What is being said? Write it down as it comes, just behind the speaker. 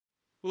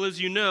Well,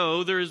 as you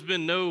know, there has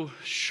been no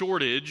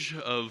shortage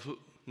of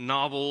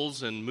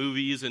novels and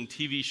movies and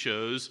TV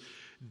shows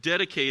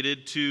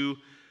dedicated to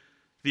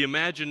the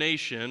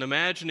imagination,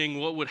 imagining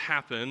what would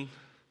happen,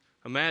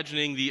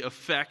 imagining the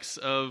effects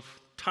of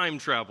time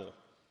travel.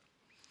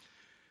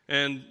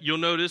 And you'll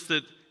notice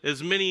that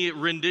as many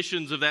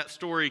renditions of that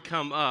story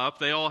come up,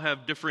 they all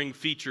have differing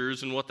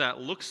features and what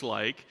that looks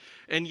like.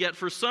 And yet,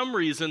 for some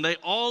reason, they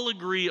all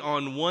agree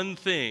on one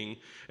thing,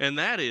 and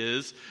that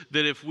is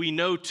that if we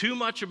know too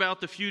much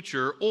about the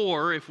future,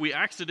 or if we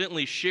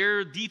accidentally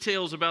share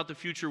details about the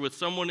future with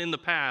someone in the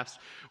past,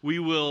 we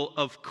will,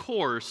 of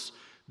course,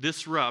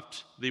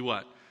 disrupt the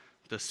what?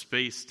 The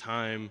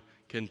space-time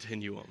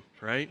continuum,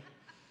 right?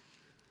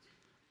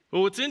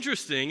 Well, what's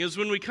interesting is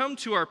when we come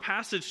to our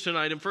passage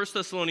tonight in 1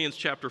 Thessalonians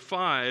chapter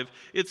 5,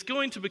 it's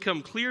going to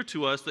become clear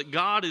to us that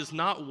God is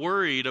not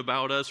worried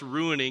about us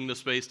ruining the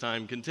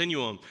space-time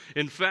continuum.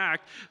 In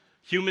fact,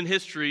 human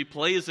history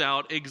plays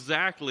out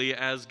exactly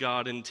as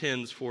God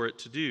intends for it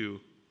to do.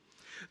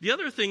 The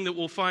other thing that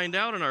we'll find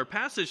out in our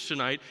passage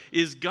tonight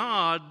is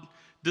God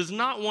does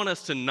not want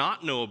us to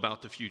not know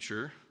about the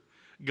future.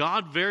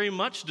 God very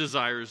much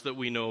desires that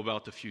we know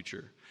about the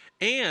future.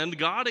 And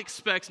God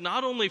expects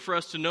not only for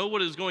us to know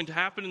what is going to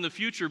happen in the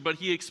future, but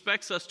He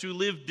expects us to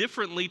live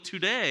differently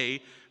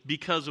today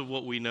because of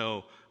what we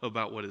know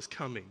about what is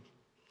coming.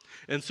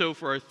 And so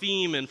for our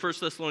theme in 1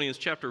 Thessalonians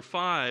chapter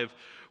 5,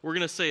 we're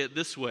going to say it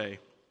this way.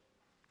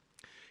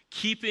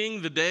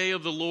 Keeping the day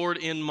of the Lord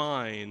in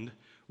mind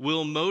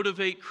will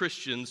motivate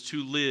Christians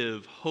to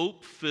live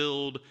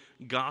hope-filled,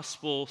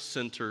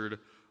 gospel-centered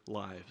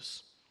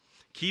lives.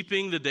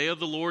 Keeping the day of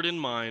the Lord in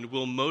mind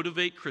will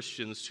motivate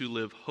Christians to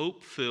live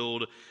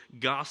hope-filled,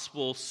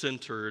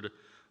 gospel-centered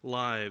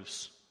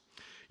lives.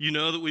 You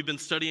know that we've been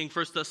studying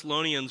 1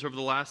 Thessalonians over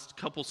the last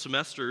couple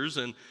semesters,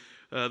 and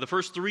the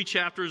first 3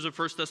 chapters of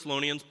 1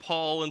 Thessalonians,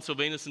 Paul and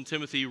Silvanus and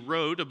Timothy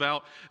wrote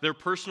about their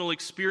personal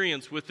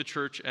experience with the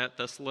church at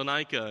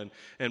Thessalonica.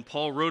 And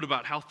Paul wrote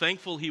about how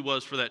thankful he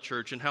was for that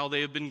church and how they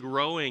have been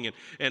growing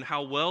and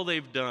how well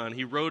they've done.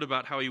 He wrote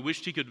about how he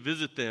wished he could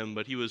visit them,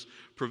 but he was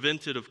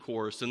prevented, of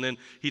course. And then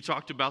he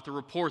talked about the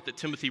report that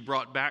Timothy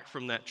brought back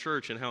from that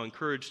church and how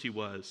encouraged he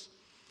was.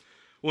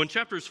 Well, in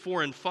chapters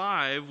 4 and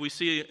 5, we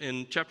see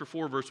in chapter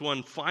 4, verse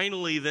 1,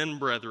 finally then,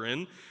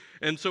 brethren.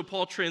 And so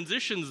Paul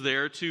transitions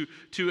there to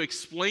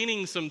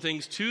explaining some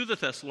things to the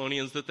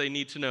Thessalonians that they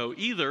need to know,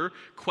 either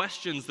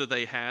questions that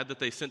they had that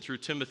they sent through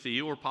Timothy,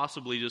 or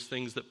possibly just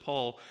things that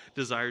Paul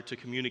desired to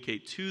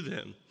communicate to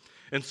them.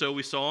 And so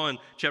we saw in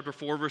chapter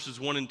 4, verses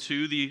 1 and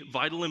 2, the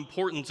vital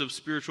importance of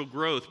spiritual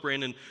growth.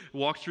 Brandon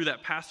walked through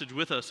that passage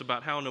with us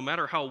about how no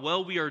matter how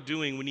well we are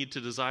doing, we need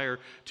to desire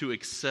to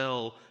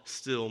excel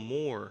still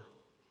more.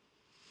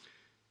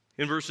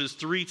 In verses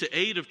 3 to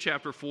 8 of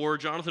chapter 4,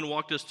 Jonathan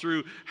walked us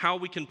through how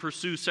we can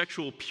pursue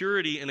sexual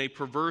purity in a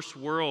perverse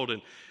world,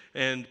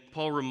 and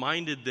Paul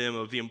reminded them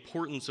of the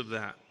importance of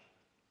that.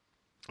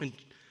 In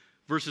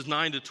verses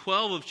 9 to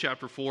 12 of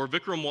chapter 4,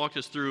 Vikram walked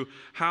us through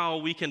how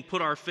we can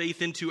put our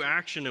faith into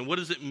action, and what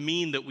does it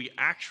mean that we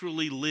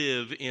actually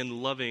live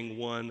in loving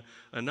one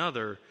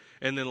another.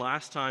 And then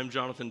last time,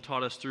 Jonathan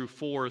taught us through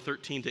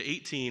 4:13 to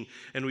 18,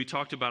 and we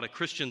talked about a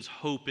Christian's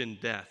hope in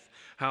death.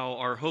 How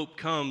our hope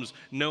comes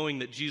knowing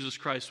that Jesus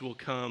Christ will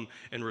come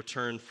and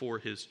return for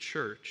His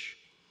church.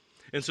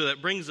 And so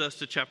that brings us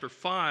to chapter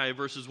 5,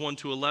 verses 1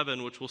 to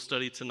 11, which we'll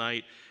study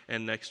tonight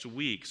and next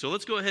week. So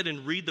let's go ahead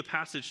and read the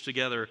passage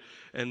together,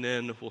 and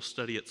then we'll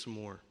study it some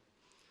more.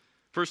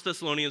 1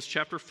 Thessalonians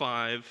chapter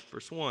 5,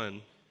 verse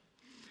 1.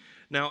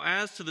 Now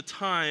as to the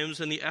times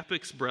and the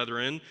epochs,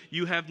 brethren,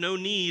 you have no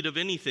need of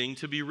anything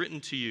to be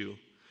written to you.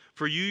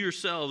 For you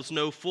yourselves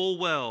know full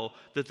well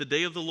that the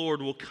day of the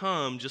Lord will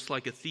come just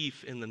like a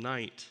thief in the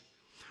night.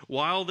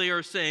 While they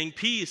are saying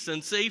peace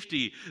and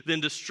safety,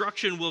 then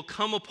destruction will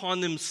come upon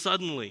them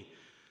suddenly,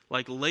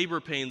 like labor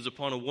pains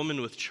upon a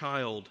woman with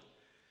child,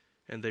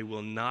 and they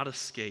will not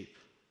escape.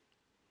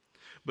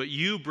 But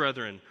you,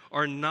 brethren,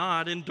 are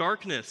not in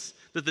darkness,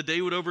 that the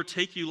day would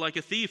overtake you like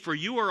a thief. For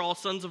you are all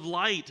sons of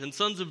light and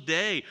sons of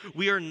day.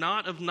 We are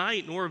not of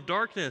night nor of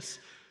darkness.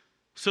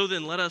 So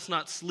then let us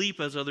not sleep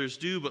as others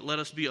do, but let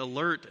us be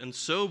alert and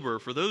sober.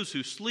 For those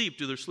who sleep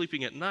do their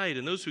sleeping at night,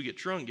 and those who get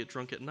drunk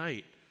at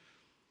night.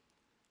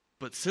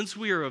 But since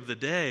we are of the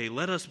day,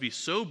 let us be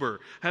sober,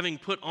 having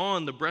put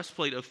on the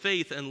breastplate of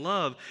faith and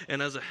love,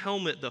 and as a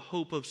helmet the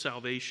hope of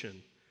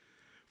salvation.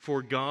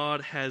 For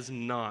God has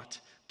not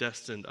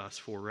destined us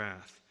for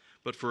wrath,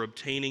 but for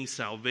obtaining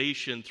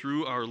salvation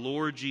through our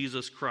Lord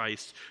Jesus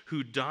Christ,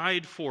 who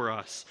died for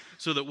us,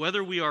 so that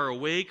whether we are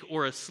awake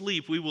or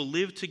asleep, we will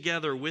live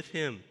together with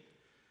Him.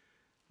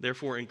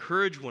 Therefore,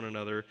 encourage one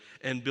another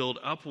and build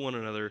up one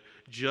another,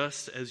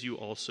 just as you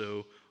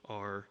also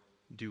are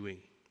doing.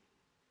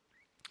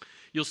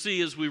 You'll see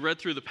as we read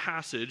through the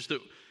passage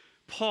that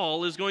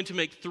Paul is going to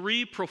make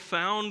 3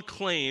 profound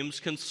claims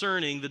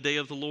concerning the day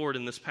of the Lord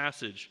in this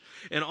passage.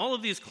 And all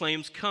of these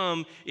claims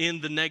come in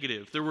the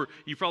negative.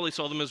 You probably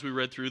saw them as we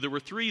read through. There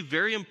were 3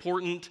 very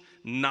important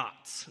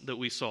nots that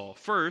we saw.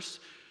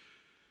 First,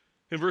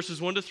 In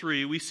verses 1 to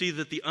 3, we see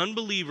that the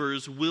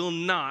unbelievers will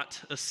not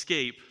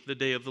escape the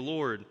day of the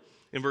Lord.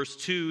 In verse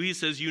 2, he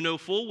says, you know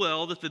full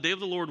well that the day of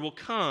the Lord will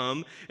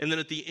come. And then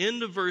at the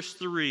end of verse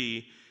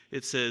 3,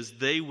 it says,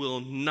 they will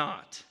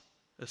not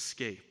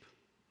escape.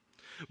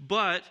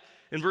 But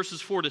in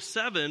verses 4 to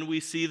 7, we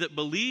see that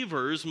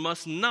believers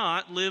must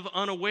not live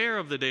unaware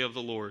of the day of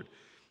the Lord.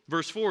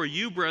 Verse 4,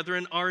 you,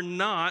 brethren, are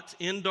not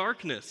in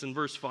darkness. In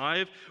verse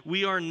 5,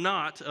 we are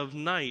not of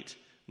night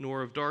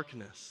nor of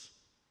darkness.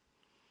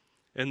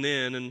 And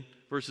then in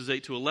verses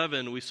 8 to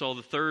 11, we saw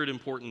the third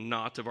important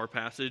not of our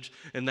passage,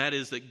 and that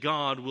is that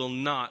God will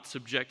not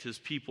subject his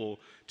people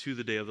to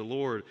the day of the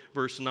Lord.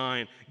 Verse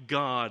 9,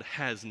 God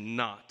has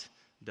not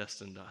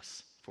destined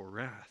us for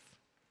wrath.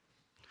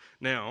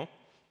 Now,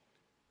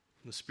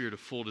 in the spirit of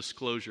full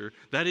disclosure,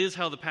 that is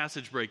how the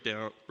passage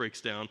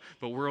breaks down,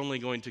 but we're only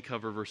going to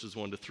cover verses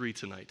 1 to 3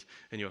 tonight,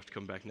 and you'll have to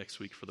come back next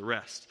week for the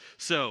rest.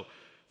 So,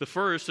 the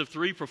first of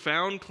three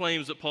profound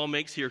claims that Paul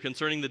makes here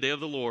concerning the day of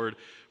the Lord,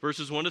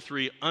 verses 1 to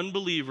 3,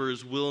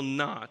 unbelievers will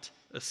not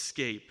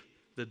escape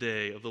the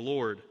day of the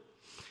Lord.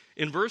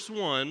 In verse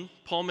 1,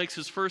 Paul makes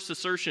his first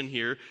assertion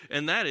here,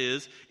 and that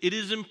is, it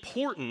is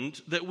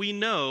important that we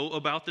know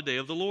about the day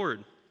of the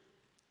Lord.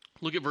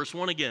 Look at verse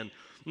 1 again.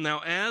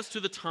 Now, as to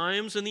the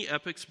times and the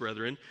epochs,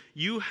 brethren,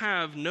 you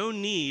have no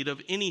need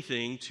of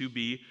anything to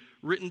be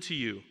written to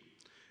you.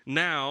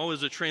 Now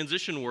is a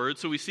transition word,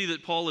 so we see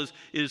that Paul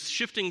is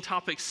shifting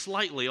topics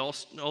slightly,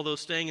 although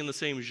staying in the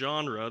same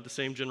genre, the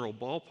same general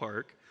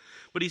ballpark.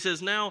 But he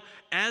says, now,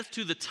 as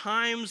to the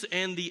times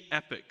and the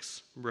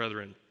epochs,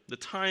 brethren, the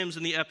times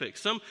and the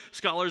epochs. Some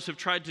scholars have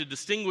tried to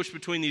distinguish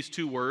between these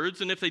two words,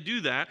 and if they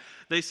do that,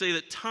 they say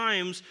that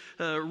times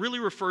really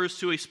refers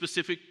to a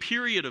specific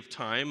period of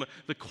time,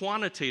 the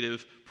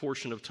quantitative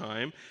portion of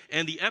time,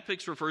 and the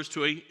epochs refers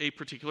to a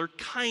particular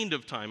kind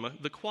of time,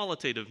 the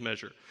qualitative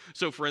measure.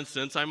 So, for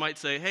instance, I might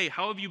say, hey,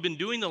 how have you been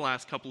doing the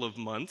last couple of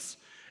months?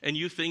 And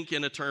you think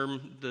in a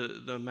term,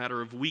 the matter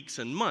of weeks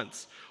and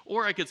months.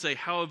 Or I could say,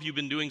 how have you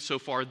been doing so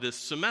far this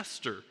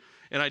semester?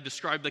 And I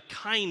describe the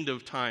kind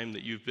of time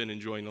that you've been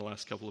enjoying the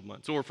last couple of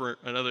months. Or for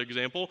another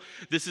example,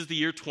 this is the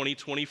year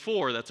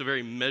 2024. That's a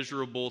very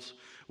measurable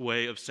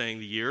way of saying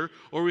the year.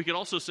 Or we could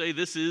also say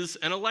this is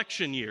an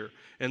election year.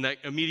 And that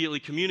immediately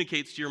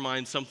communicates to your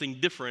mind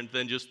something different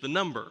than just the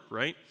number,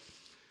 right?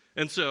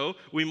 And so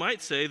we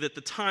might say that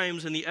the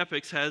times and the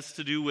epochs has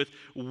to do with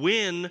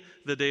when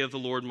the day of the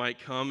Lord might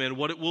come and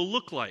what it will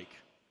look like.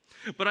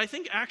 But I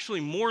think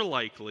actually more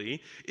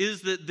likely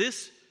is that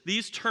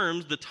these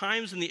terms, the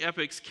times and the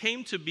epochs,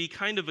 came to be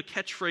kind of a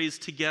catchphrase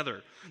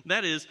together.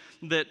 That is,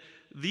 that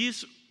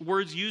these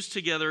words used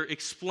together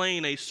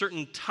explain a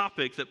certain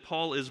topic that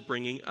Paul is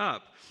bringing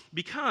up.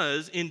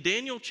 Because in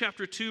Daniel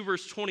chapter 2,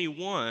 verse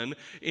 21,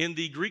 in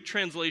the Greek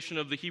translation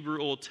of the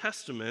Hebrew Old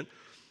Testament,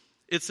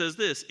 it says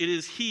this, it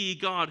is he,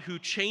 God, who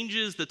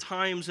changes the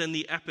times and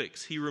the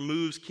epochs. He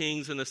removes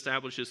kings and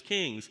establishes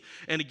kings.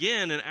 And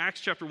again, in Acts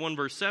chapter 1,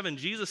 verse 7,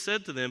 Jesus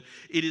said to them,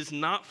 it is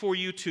not for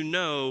you to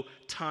know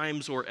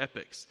times or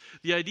epochs.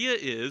 The idea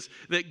is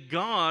that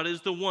God is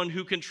the one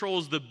who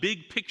controls the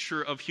big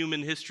picture of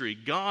human history.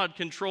 God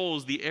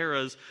controls the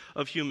eras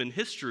of human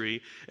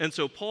history. And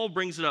so Paul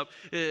brings it up.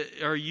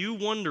 Are you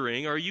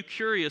wondering, are you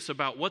curious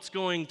about what's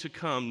going to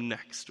come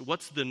next?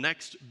 What's the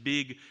next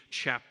big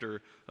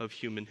chapter of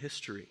human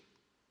history?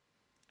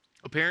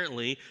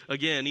 Apparently,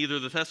 again, either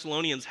the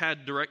Thessalonians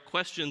had direct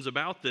questions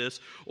about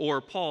this,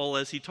 or Paul,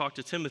 as he talked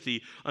to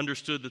Timothy,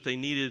 understood that they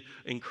needed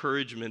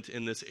encouragement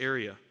in this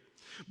area.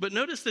 But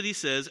notice that he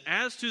says,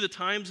 as to the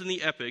times and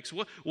the epochs,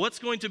 what's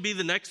going to be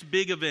the next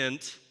big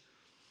event?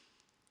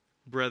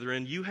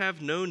 Brethren, you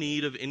have no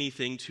need of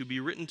anything to be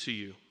written to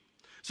you.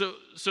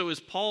 So is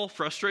Paul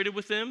frustrated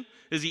with them?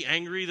 Is he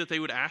angry that they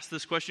would ask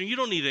this question? You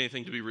don't need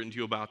anything to be written to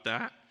you about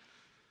that.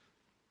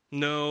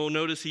 No,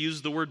 notice he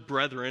uses the word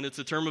brethren. It's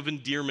a term of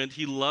endearment.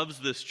 He loves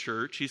this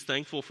church. He's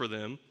thankful for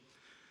them.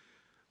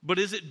 But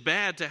is it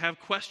bad to have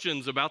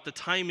questions about the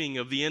timing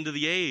of the end of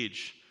the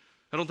age?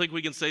 I don't think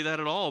we can say that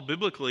at all.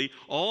 Biblically,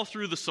 all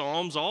through the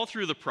Psalms, all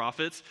through the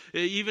prophets,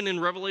 even in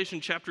Revelation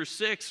chapter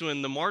 6,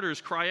 when the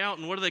martyrs cry out,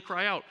 and what do they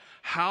cry out?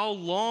 How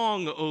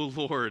long, O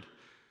Lord?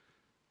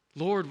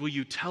 Lord, will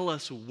you tell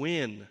us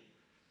when?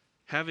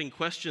 Having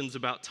questions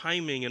about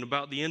timing and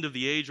about the end of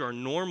the age are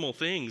normal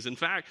things. In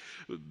fact,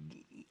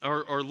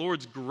 our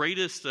Lord's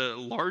greatest,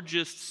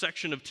 largest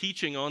section of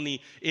teaching on the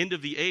end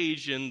of the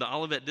age in the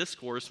Olivet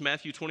Discourse,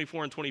 Matthew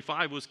 24 and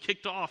 25, was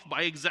kicked off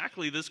by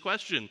exactly this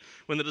question.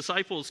 When the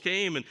disciples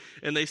came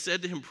and they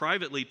said to him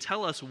privately,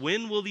 tell us,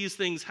 when will these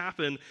things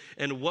happen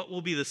and what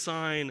will be the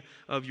sign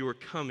of your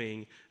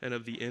coming and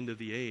of the end of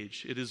the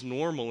age? It is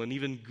normal and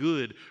even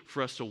good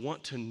for us to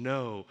want to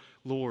know,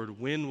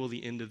 Lord, when will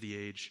the end of the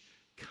age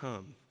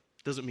come?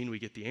 Doesn't mean we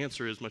get the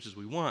answer as much as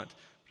we want,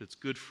 but it's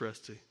good for us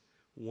to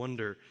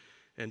wonder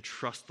and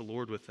trust the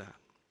Lord with that.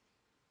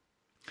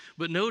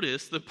 But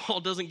notice that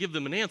Paul doesn't give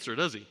them an answer,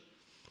 does he?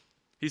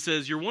 He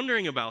says, you're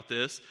wondering about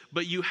this,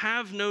 but you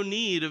have no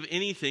need of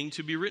anything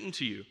to be written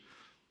to you.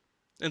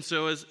 And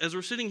so as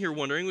we're sitting here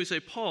wondering, we say,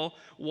 Paul,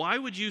 why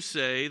would you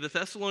say the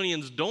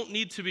Thessalonians don't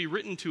need to be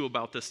written to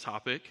about this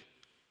topic,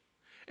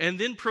 and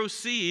then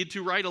proceed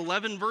to write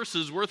 11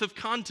 verses worth of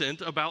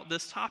content about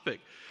this topic?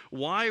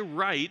 Why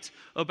write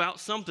about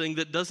something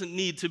that doesn't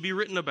need to be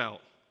written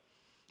about?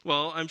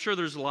 Well, I'm sure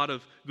there's a lot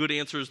of good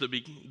answers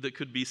that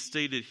could be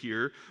stated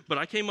here, but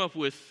I came up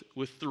with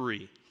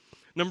three.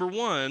 Number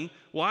one,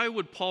 why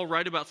would Paul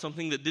write about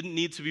something that didn't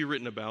need to be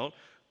written about?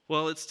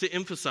 Well, it's to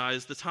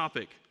emphasize the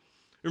topic.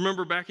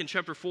 Remember back in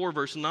chapter 4,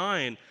 verse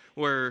 9,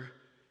 where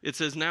it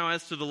says, "Now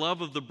as to the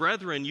love of the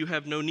brethren, you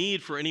have no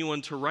need for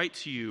anyone to write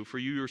to you, for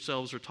you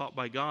yourselves are taught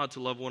by God to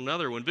love one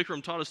another." When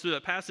Vikram taught us through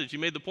that passage, he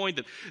made the point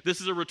that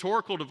this is a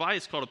rhetorical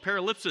device called a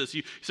paralipsis.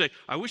 You say,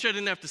 I wish I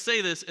didn't have to say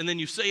this, and then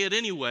you say it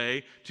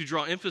anyway to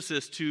draw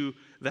emphasis to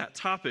that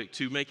topic,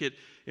 to make it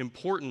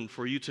important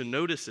for you to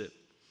notice it.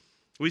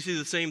 We see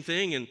the same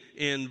thing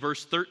in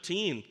verse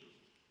 13.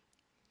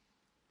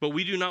 "But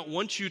we do not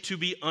want you to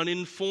be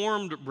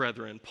uninformed,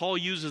 brethren." Paul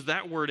uses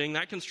that wording,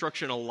 that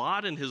construction a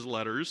lot in his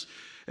letters.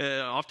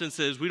 Often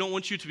says, we don't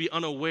want you to be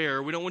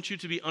unaware. We don't want you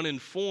to be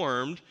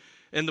uninformed.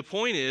 And the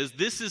point is,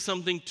 this is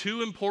something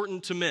too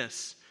important to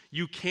miss.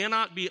 You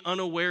cannot be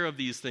unaware of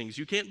these things.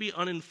 You can't be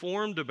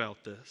uninformed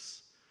about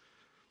this.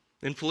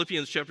 In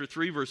Philippians chapter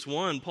 3, verse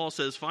 1, Paul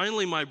says,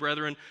 "Finally, my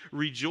brethren,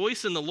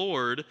 rejoice in the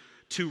Lord.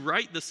 To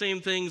write the same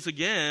things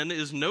again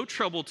is no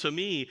trouble to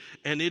me,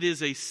 and it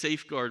is a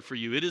safeguard for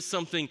you." It is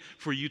something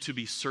for you to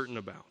be certain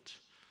about.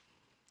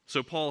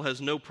 So Paul has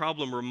no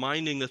problem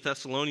reminding the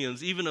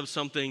Thessalonians even of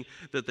something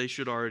that they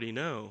should already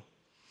know.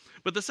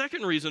 But the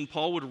second reason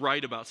Paul would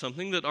write about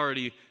something that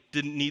already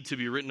didn't need to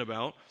be written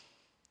about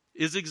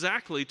is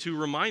exactly to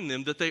remind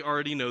them that they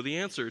already know the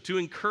answer, to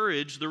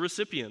encourage the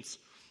recipients.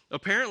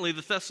 Apparently,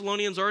 the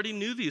Thessalonians already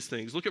knew these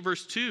things. Look at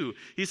verse 2.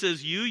 He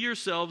says, "You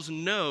yourselves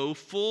know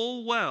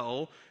full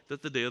well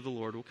that the day of the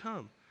Lord will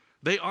come."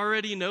 They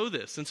already know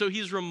this. And so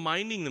he's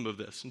reminding them of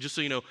this. And just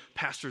so you know,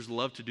 pastors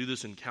love to do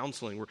this in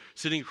counseling. We're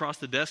sitting across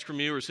the desk from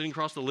you, or sitting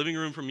across the living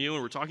room from you,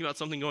 and we're talking about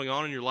something going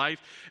on in your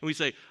life. And we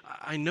say,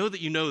 I know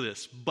that you know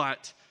this,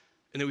 but,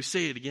 and then we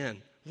say it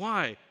again.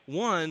 Why?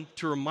 One,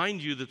 to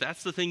remind you that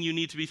that's the thing you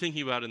need to be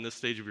thinking about in this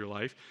stage of your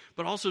life,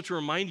 but also to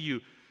remind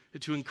you,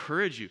 to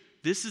encourage you.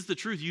 This is the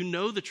truth. You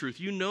know the truth.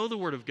 You know the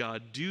Word of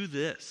God. Do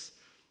this.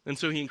 And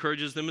so he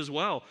encourages them as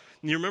well.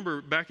 And you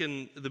remember back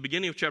in the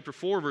beginning of chapter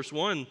 4, verse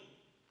 1,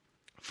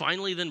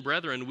 "Finally then,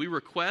 brethren, we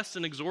request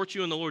and exhort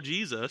you in the Lord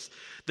Jesus,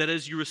 that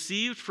as you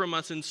received from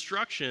us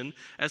instruction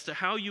as to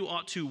how you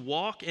ought to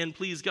walk and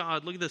please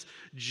God," look at this,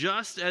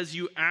 "just as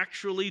you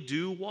actually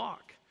do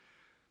walk."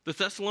 The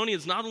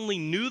Thessalonians not only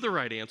knew the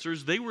right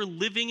answers, they were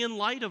living in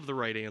light of the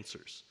right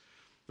answers.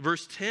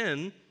 Verse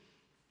 10,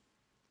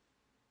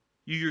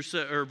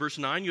 verse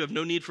 9, "You have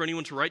no need for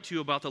anyone to write to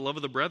you about the love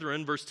of the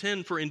brethren." Verse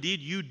 10, "For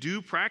indeed you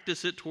do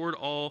practice it toward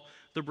all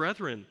the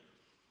brethren."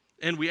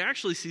 And we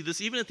actually see this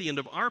even at the end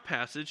of our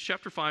passage,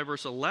 chapter 5,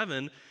 verse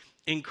 11,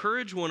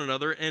 "Encourage one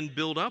another and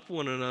build up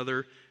one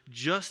another,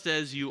 just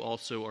as you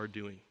also are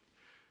doing."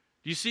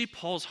 Do you see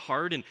Paul's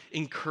heart in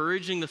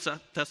encouraging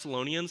the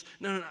Thessalonians?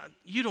 No,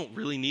 you don't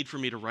really need for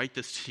me to write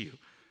this to you.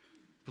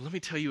 But let me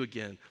tell you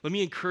again, let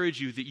me encourage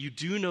you that you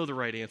do know the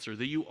right answer,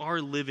 that you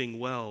are living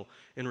well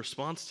in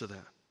response to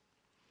that.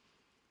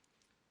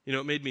 You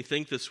know, it made me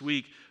think this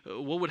week,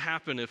 what would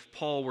happen if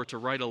Paul were to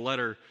write a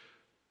letter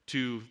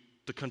to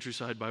the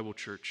Countryside Bible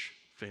Church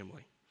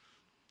family?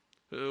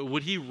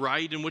 Would he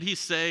write and would he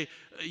say,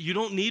 "You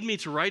don't need me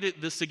to write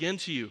this again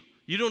to you.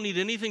 You don't need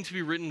anything to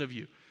be written of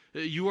you.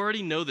 You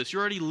already know this.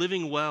 You're already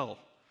living well"?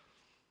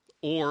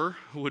 Or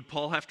would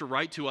Paul have to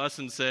write to us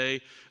and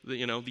say,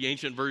 the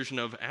ancient version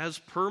of, "As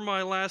per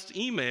my last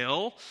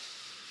email,"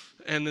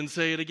 and then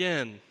say it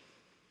again?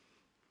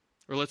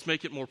 Or let's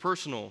make it more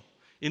personal.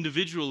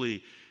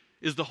 Individually,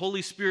 is the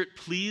Holy Spirit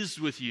pleased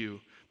with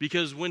you?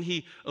 Because when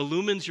he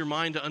illumines your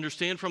mind to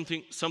understand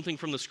something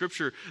from the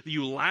Scripture,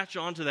 you latch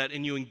onto that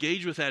and you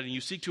engage with that and you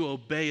seek to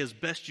obey as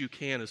best you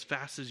can, as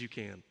fast as you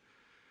can.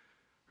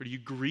 Or do you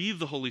grieve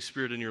the Holy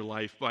Spirit in your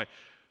life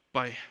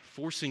by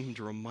forcing him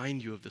to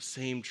remind you of the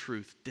same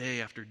truth day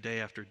after day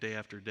after day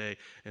after day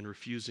and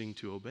refusing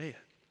to obey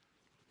it?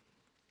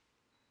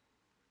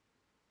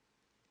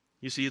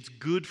 You see, it's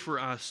good for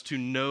us to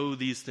know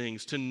these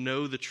things, to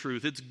know the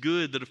truth. It's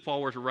good that if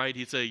Paul were to write,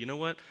 he'd say, "You know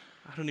what?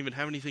 I don't even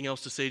have anything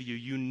else to say to you.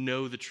 You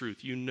know the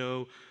truth. You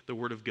know the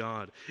Word of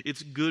God."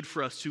 It's good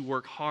for us to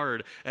work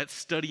hard at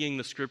studying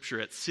the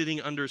Scripture, at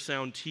sitting under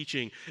sound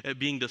teaching, at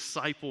being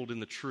discipled in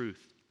the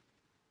truth.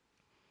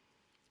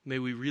 May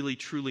we really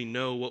truly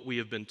know what we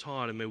have been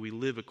taught, and may we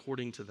live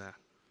according to that.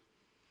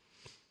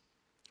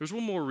 There's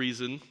one more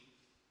reason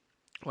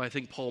why I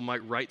think Paul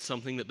might write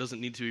something that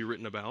doesn't need to be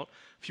written about.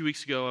 A few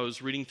weeks ago, I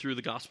was reading through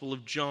the Gospel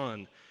of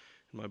John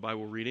in my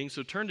Bible reading.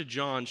 So turn to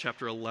John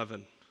chapter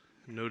 11.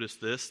 Notice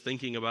this,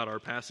 thinking about our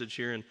passage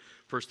here in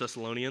 1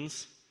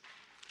 Thessalonians.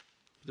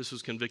 This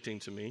was convicting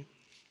to me.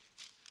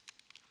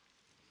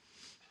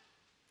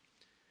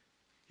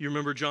 You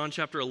remember John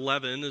chapter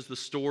 11 is the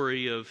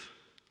story of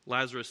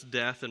Lazarus'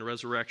 death and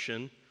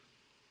resurrection.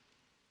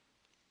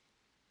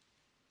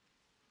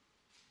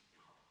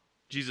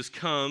 Jesus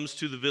comes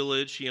to the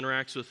village. He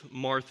interacts with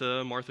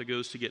Martha. Martha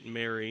goes to get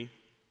Mary.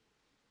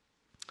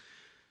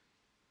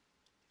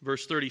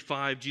 Verse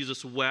 35,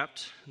 Jesus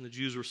wept, and the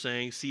Jews were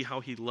saying, see how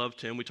he loved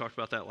him. We talked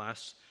about that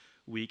last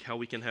week, how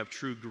we can have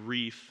true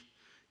grief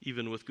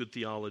even with good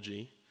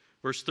theology.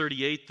 Verse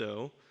 38,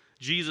 though,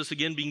 Jesus,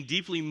 again being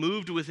deeply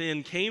moved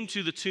within, came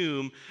to the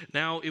tomb.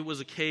 Now it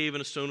was a cave,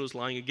 and a stone was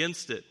lying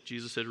against it.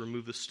 Jesus said,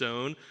 remove the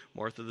stone.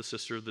 Martha, the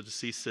sister of the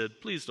deceased, said,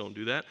 please don't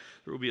do that.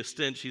 There will be a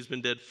stench. He's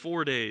been dead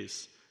 4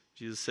 days.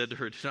 Jesus said to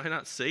her, did I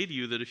not say to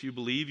you that if you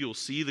believe, you will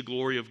see the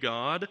glory of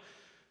God?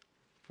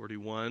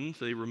 41,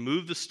 so they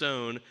removed the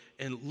stone,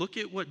 and look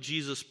at what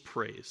Jesus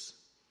prays.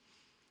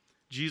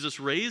 Jesus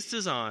raised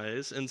his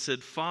eyes and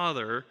said,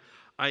 Father,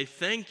 I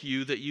thank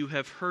you that you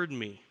have heard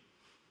me.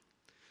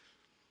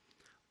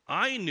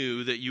 I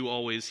knew that you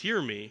always hear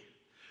me,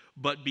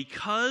 but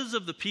because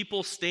of the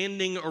people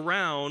standing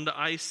around,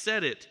 I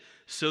said it,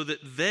 so that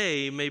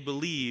they may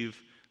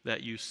believe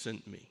that you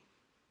sent me.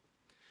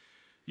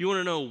 You want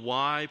to know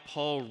why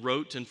Paul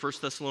wrote in 1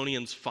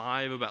 Thessalonians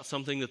 5 about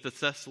something that the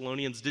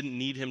Thessalonians didn't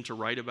need him to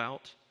write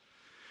about?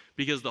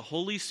 Because the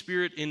Holy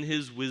Spirit in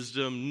his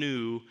wisdom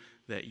knew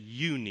that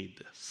you need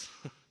this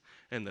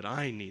and that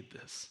I need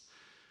this.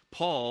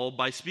 Paul,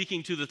 by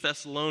speaking to the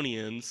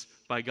Thessalonians,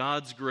 by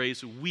God's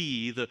grace,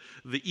 we, the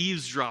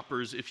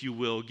eavesdroppers, if you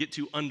will, get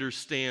to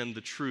understand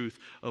the truth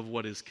of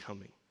what is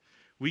coming.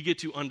 We get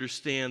to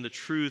understand the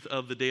truth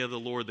of the day of the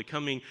Lord, the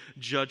coming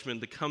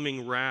judgment, the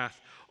coming wrath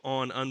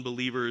on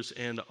unbelievers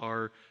and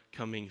our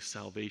coming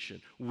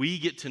salvation. We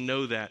get to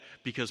know that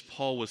because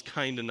Paul was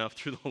kind enough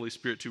through the Holy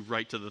Spirit to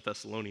write to the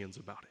Thessalonians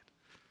about it.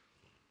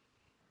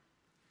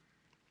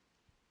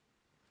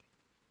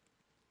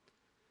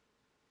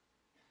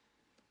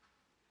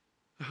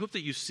 I hope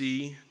that you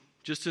see,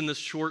 just in this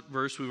short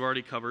verse we've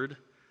already covered,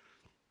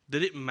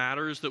 that it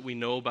matters that we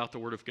know about the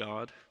Word of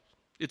God.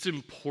 It's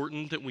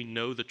important that we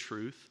know the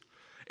truth.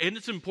 And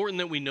it's important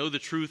that we know the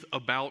truth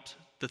about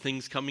the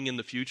things coming in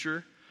the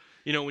future.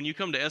 You know, when you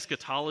come to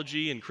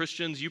eschatology and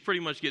Christians, you pretty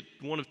much get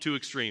one of two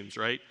extremes,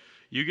 right?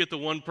 You get the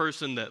one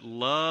person that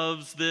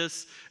loves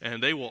this,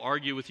 and they will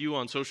argue with you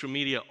on social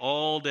media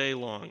all day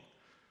long.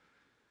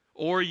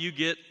 Or you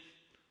get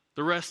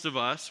the rest of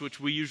us, which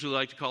we usually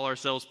like to call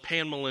ourselves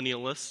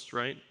panmillennialists,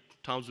 right?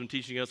 Tom's been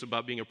teaching us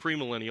about being a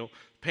premillennial.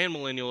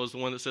 Panmillennial is the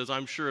one that says,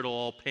 I'm sure it'll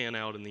all pan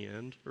out in the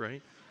end,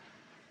 right?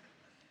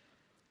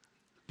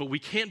 But we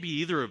can't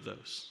be either of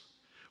those.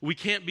 We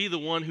can't be the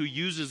one who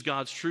uses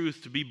God's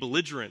truth to be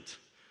belligerent,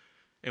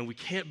 and we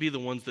can't be the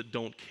ones that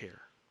don't care,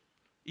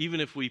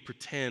 even if we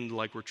pretend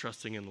like we're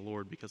trusting in the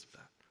Lord because of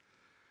that.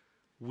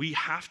 We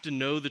have to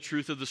know the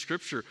truth of the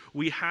Scripture.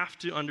 We have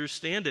to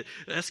understand it.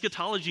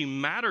 Eschatology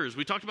matters.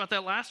 We talked about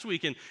that last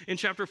week in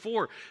chapter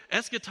 4.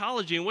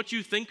 Eschatology and what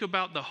you think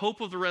about the hope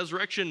of the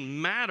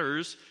resurrection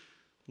matters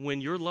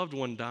when your loved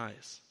one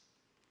dies.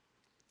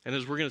 And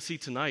as we're going to see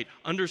tonight,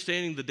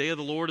 understanding the day of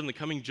the Lord and the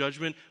coming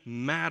judgment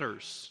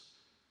matters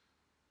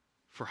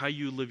for how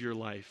you live your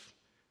life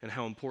and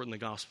how important the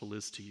gospel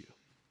is to you.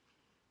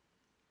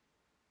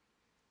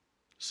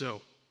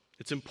 So,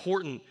 it's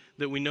important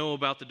that we know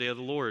about the day of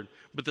the Lord.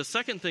 But the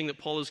second thing that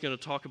Paul is going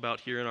to talk about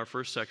here in our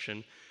first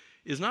section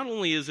is not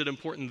only is it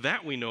important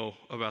that we know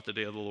about the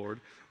day of the Lord,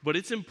 but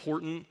it's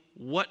important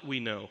what we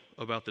know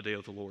about the day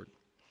of the Lord.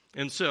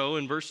 And so,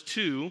 in verse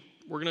 2,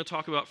 we're going to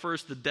talk about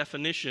first the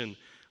definition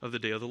of the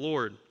day of the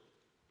Lord.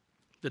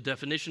 The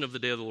definition of the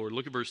day of the Lord.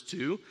 Look at verse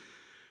 2.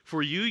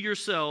 For you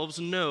yourselves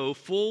know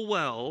full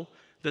well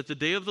that the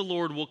day of the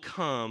Lord will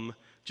come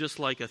just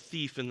like a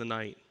thief in the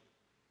night.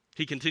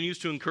 He continues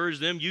to encourage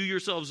them. You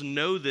yourselves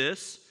know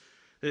this.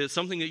 It's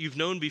something that you've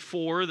known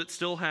before that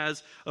still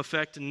has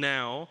effect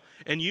now.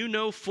 And you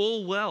know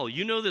full well.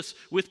 You know this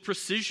with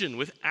precision,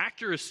 with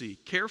accuracy,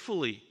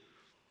 carefully.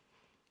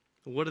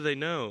 What do they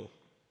know?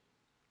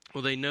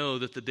 Well, they know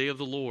that the day of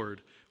the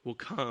Lord will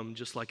come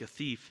just like a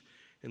thief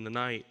in the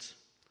night.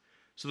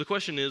 So the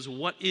question is,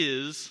 what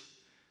is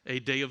a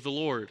day of the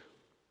Lord?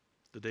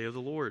 The day of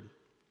the Lord.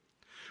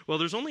 Well,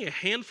 there's only a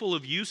handful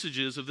of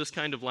usages of this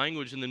kind of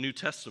language in the New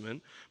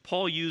Testament.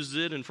 Paul uses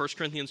it in 1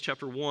 Corinthians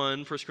chapter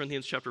 1, 1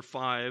 Corinthians chapter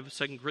 5,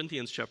 2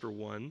 Corinthians chapter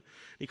 1.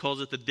 He calls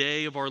it the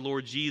day of our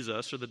Lord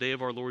Jesus, or the day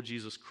of our Lord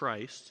Jesus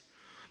Christ.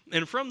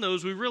 And from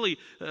those, we really,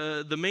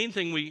 the main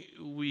thing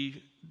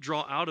we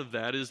draw out of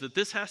that is that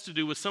this has to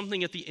do with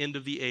something at the end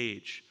of the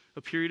age,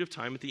 a period of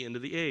time at the end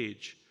of the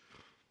age.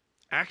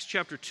 Acts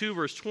chapter 2,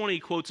 verse 20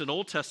 quotes an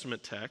Old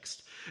Testament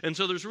text. And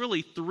so there's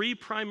really three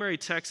primary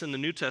texts in the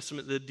New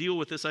Testament that deal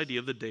with this idea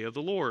of the day of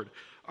the Lord.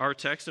 Our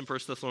text in 1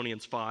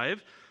 Thessalonians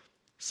 5,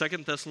 2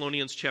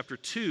 Thessalonians chapter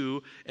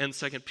 2, and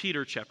 2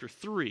 Peter chapter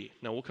 3.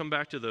 Now we'll come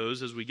back to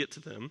those as we get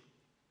to them.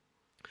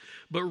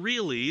 But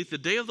really, the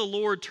day of the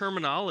Lord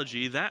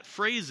terminology, that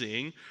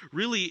phrasing,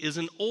 really is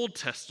an Old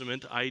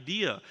Testament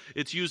idea.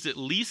 It's used at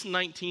least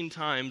 19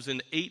 times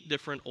in 8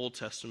 different Old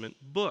Testament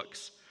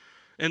books.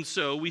 And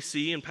so we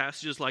see in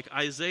passages like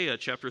Isaiah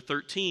chapter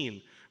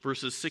 13,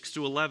 verses 6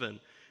 to 11,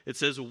 It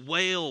says,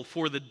 "Wail,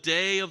 for the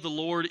day of the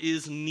Lord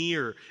is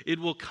near. It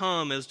will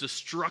come as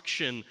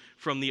destruction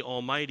from the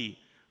Almighty."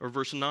 Or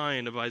verse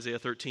 9 of Isaiah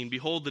 13,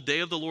 "Behold, the day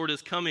of the Lord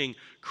is coming,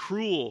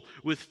 cruel,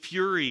 with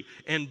fury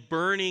and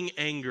burning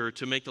anger,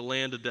 to make the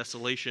land a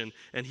desolation,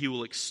 and he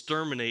will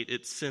exterminate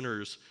its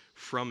sinners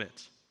from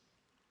it."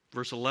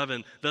 Verse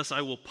 11, "Thus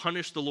I will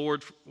punish the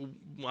world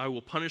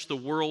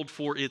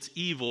for its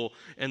evil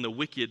and the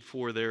wicked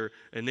for their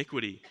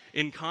iniquity."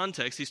 In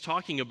context, he's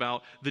talking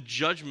about the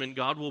judgment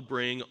God will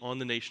bring on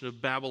the nation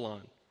of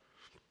Babylon.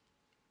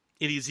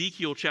 In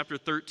Ezekiel chapter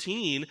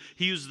 13,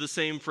 he uses the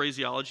same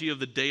phraseology of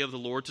the day of the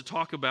Lord to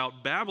talk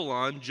about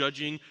Babylon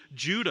judging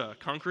Judah,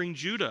 conquering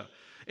Judah.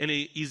 In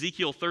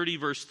Ezekiel 30,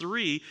 verse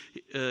 3,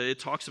 it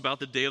talks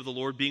about the day of the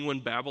Lord being when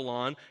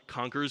Babylon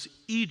conquers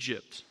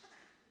Egypt.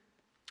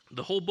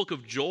 The whole book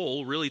of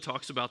Joel really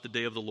talks about the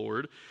day of the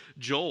Lord.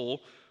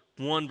 Joel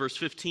 1, verse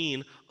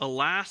 15,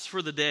 "Alas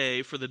for the day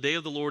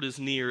of the Lord is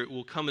near. It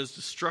will come as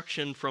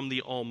destruction from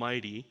the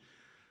Almighty."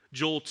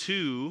 Joel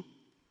 2,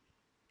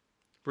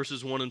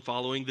 verses 1 and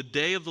following, "The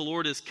day of the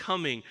Lord is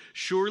coming.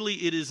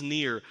 Surely it is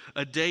near.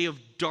 A day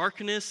of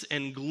darkness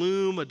and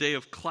gloom, a day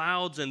of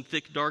clouds and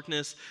thick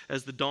darkness.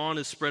 As the dawn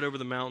is spread over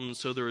the mountains,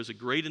 so there is a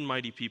great and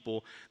mighty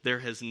people. There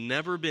has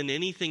never been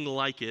anything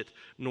like it,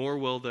 nor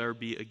will there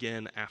be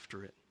again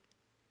after it."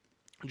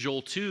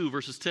 Joel 2,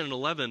 verses 10 and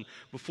 11,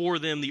 "Before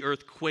them the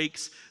earth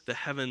quakes, the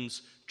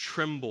heavens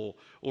tremble."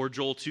 Or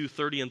Joel 2,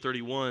 30 and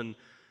 31,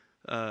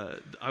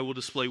 "I will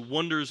display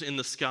wonders in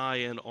the sky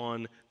and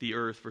on the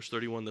earth." Verse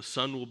 31, "The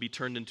sun will be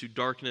turned into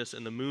darkness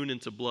and the moon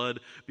into blood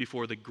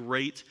before the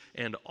great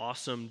and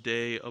awesome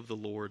day of the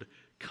Lord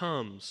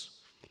comes."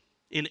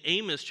 In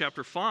Amos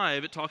chapter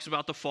 5, it talks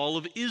about the fall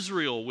of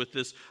Israel with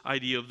this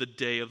idea of the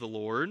day of the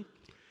Lord.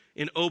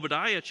 In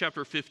Obadiah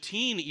chapter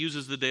 15, it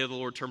uses the day of the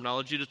Lord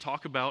terminology to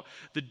talk about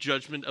the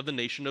judgment of the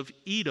nation of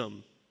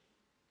Edom.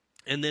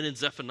 And then in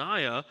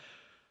Zephaniah,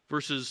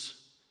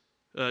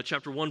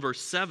 chapter 1,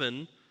 verse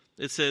 7,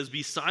 it says,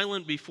 "Be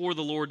silent before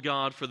the Lord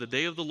God, for the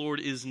day of the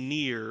Lord is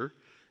near."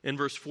 In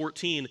verse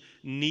 14,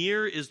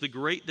 "Near is the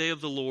great day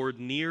of the Lord,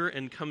 near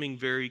and coming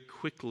very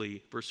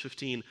quickly." Verse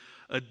 15,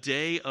 "A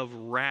day of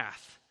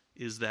wrath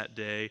is that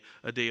day,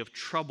 a day of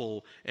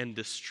trouble and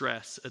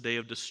distress, a day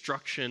of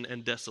destruction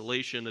and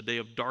desolation, a day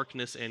of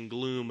darkness and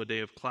gloom, a day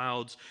of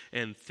clouds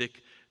and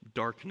thick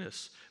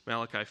darkness."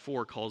 Malachi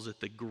 4 calls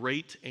it the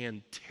great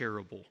and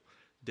terrible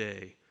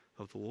day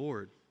of the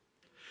Lord.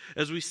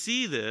 As we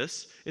see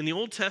this in the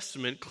Old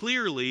Testament,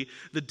 clearly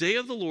the day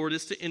of the Lord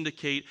is to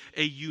indicate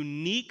a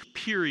unique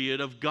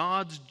period of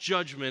God's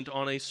judgment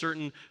on a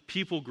certain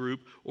people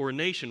group or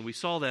nation. We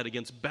saw that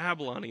against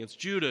Babylon, against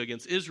Judah,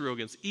 against Israel,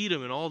 against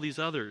Edom, and all these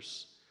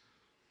others.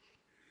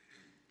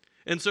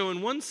 And so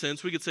in one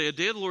sense, we could say a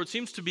day of the Lord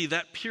seems to be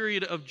that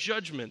period of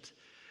judgment.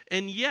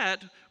 And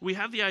yet, we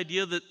have the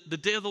idea that the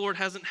day of the Lord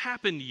hasn't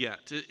happened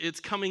yet. It's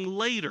coming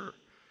later.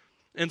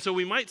 And so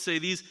we might say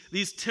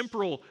these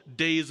temporal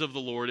days of the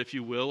Lord, if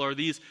you will, are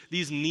these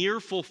near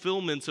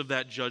fulfillments of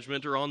that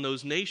judgment are on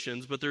those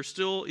nations, but there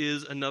still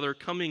is another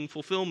coming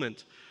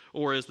fulfillment.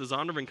 Or as the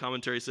Zondervan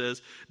commentary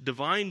says,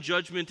 divine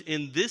judgment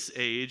in this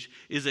age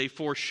is a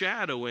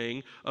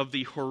foreshadowing of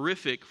the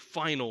horrific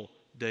final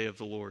day of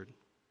the Lord.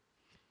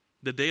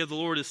 The day of the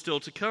Lord is still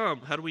to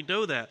come. How do we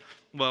know that?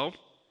 Well,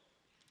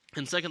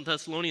 in 2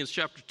 Thessalonians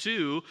chapter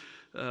 2,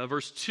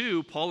 verse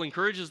 2, Paul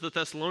encourages the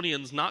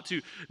Thessalonians not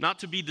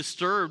to be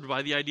disturbed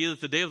by the idea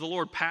that the day of the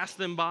Lord passed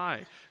them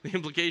by. The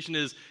implication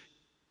is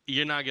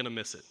you're not going to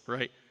miss it,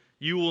 right?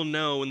 You will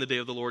know when the day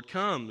of the Lord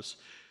comes.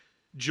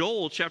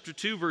 Joel chapter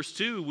 2, verse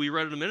 2, we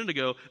read it a minute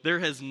ago, "There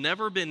has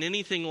never been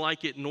anything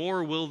like it,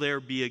 nor will there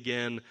be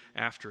again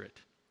after it."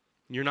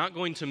 You're not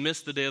going to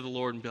miss the day of the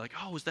Lord and be like,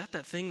 "Oh, was that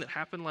thing that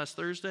happened last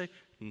Thursday?"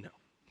 No.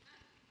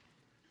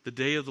 The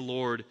day of the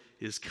Lord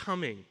is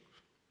coming.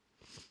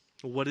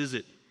 What is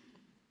it?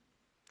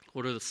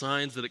 What are the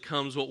signs that it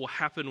comes? What will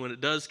happen when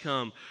it does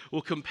come?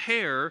 We'll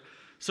compare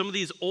some of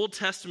these Old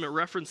Testament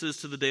references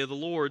to the day of the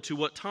Lord to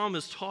what Tom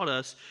has taught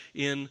us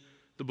in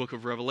the book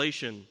of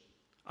Revelation.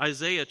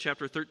 Isaiah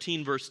chapter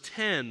 13, verse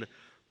 10,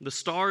 "The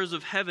stars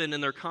of heaven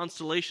and their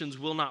constellations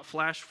will not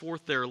flash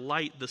forth their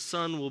light. The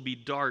sun will be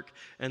dark,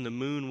 and the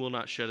moon will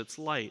not shed its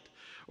light."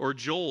 Or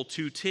Joel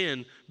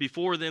 2:10,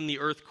 "Before them the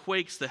earth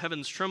quakes, the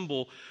heavens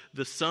tremble,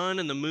 the sun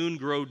and the moon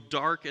grow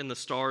dark, and the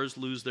stars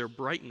lose their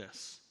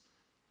brightness."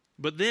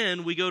 But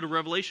then we go to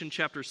Revelation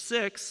chapter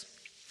 6,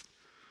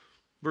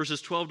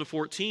 verses 12 to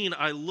 14.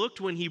 "I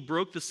looked when he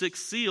broke the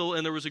sixth seal,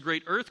 and there was a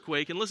great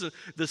earthquake. And listen,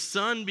 the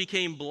sun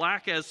became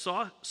black as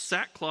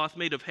sackcloth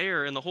made of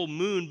hair, and the whole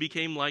moon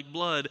became like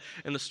blood,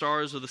 and the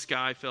stars of the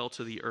sky fell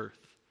to the earth."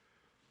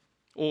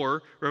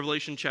 Or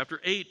Revelation chapter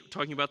 8,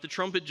 talking about the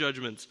trumpet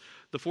judgments.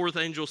 "The fourth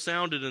angel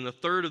sounded, and a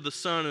third of the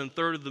sun, and a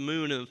third of the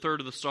moon, and a third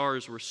of the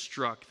stars were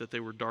struck, that they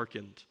were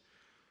darkened."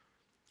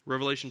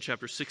 Revelation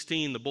chapter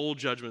 16, the bowl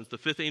judgments. "The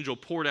fifth angel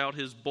poured out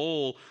his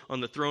bowl on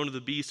the throne of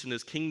the beast, and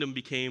his kingdom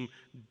became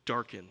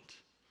darkened."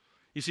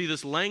 You see,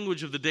 this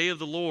language of the day of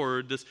the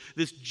Lord,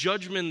 this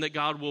judgment that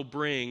God will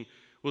bring,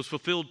 was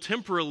fulfilled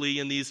temporally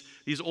in these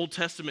Old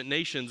Testament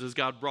nations as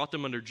God brought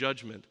them under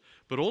judgment.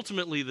 But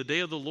ultimately, the day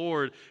of the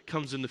Lord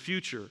comes in the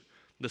future,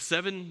 the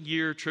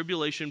 7-year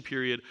tribulation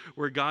period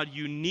where God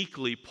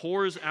uniquely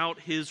pours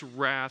out his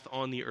wrath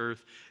on the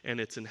earth and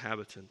its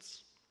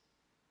inhabitants.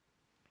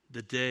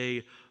 The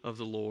day of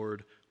the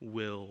Lord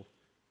will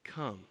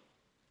come.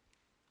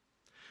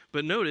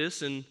 But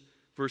notice in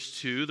verse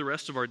 2, the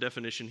rest of our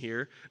definition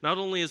here, not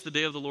only is the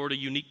day of the Lord a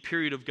unique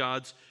period of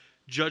God's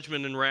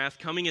judgment and wrath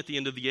coming at the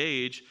end of the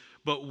age,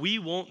 but we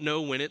won't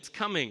know when it's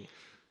coming.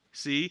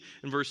 See,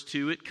 in verse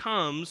 2,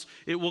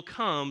 it will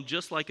come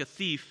just like a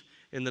thief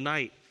in the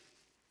night.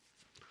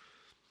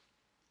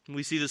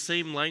 We see the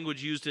same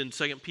language used in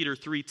 2 Peter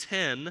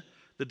 3:10,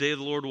 the day of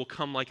the Lord will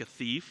come like a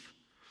thief.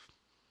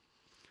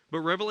 But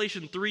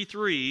Revelation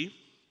 3:3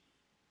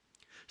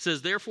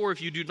 says, therefore,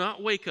 if you do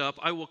not wake up,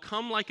 I will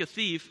come like a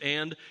thief,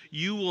 and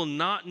you will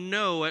not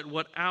know at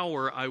what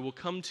hour I will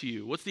come to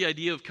you. What's the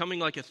idea of coming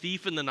like a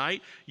thief in the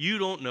night? You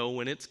don't know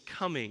when it's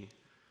coming.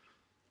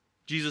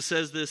 Jesus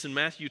says this in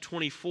Matthew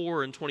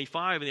 24 and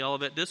 25 in the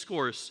Olivet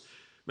Discourse.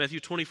 Matthew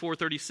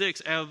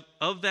 24:36,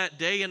 of that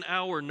day and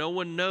hour no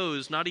one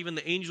knows, not even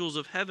the angels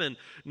of heaven,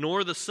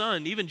 nor the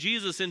Son. Even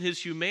Jesus in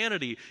his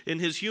humanity, in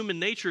his human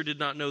nature, did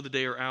not know the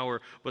day or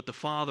hour, but the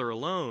Father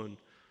alone.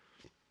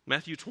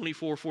 Matthew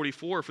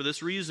 24:44, for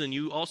this reason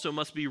you also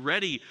must be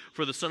ready,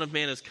 for the Son of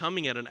Man is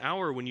coming at an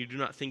hour when you do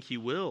not think he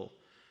will.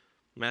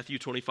 Matthew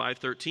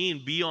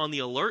 25:13, be on the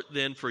alert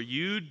then, for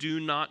you do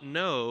not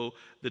know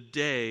the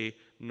day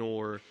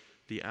nor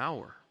the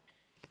hour.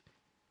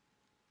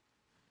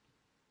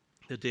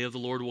 The day of the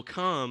Lord will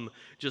come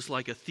just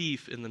like a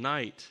thief in the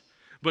night.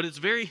 But it's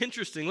very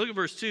interesting. Look at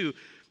verse 2.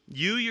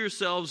 You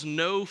yourselves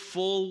know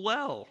full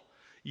well.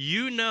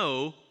 You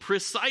know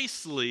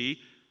precisely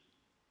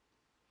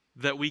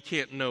that we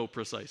can't know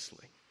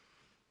precisely.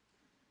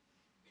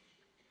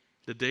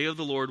 The day of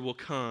the Lord will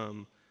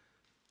come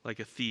like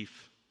a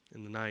thief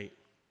in the night.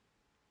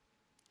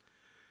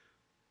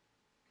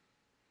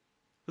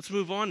 Let's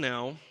move on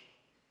now.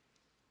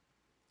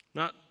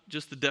 Not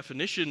just the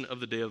definition of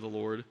the day of the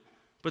Lord,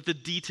 but the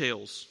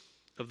details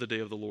of the day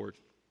of the Lord.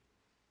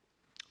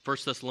 1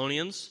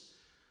 Thessalonians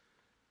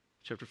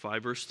chapter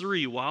 5, verse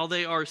 3, while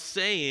they are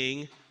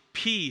saying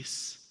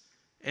peace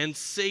and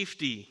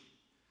safety,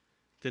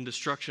 then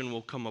destruction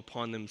will come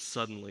upon them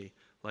suddenly,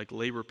 like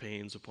labor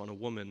pains upon a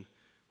woman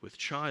with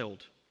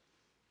child,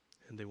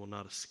 and they will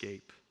not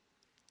escape.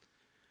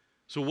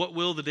 So what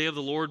will the day of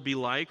the Lord be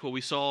like? Well,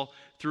 we saw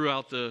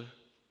throughout the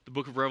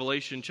book of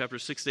Revelation, chapter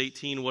 6 to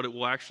 18, what it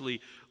will actually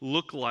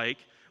look like.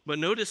 But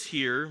notice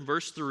here,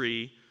 verse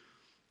 3,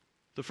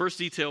 the first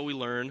detail we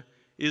learn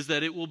is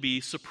that it will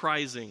be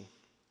surprising.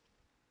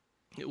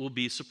 It will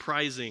be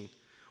surprising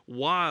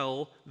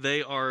while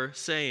they are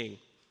saying.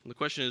 And the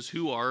question is,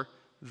 who are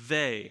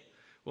they?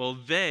 Well,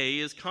 they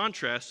is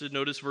contrasted,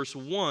 notice verse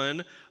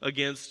 1,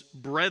 against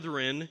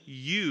brethren,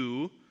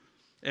 you.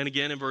 And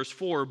again in verse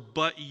 4,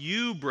 but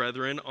you,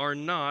 brethren, are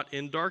not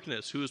in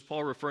darkness. Who is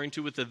Paul referring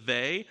to with the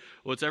they?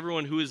 Well, it's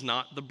everyone who is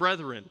not the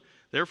brethren.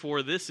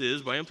 Therefore, this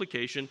is, by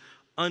implication,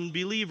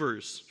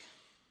 unbelievers.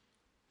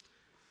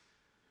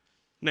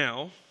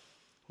 Now,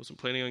 wasn't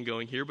planning on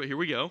going here, but here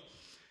we go.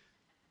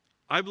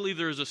 I believe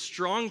there is a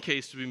strong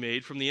case to be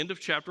made from the end of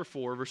chapter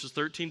 4, verses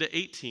 13 to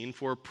 18,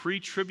 for a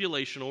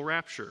pre-tribulational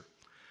rapture.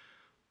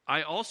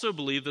 I also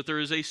believe that there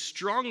is a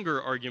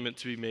stronger argument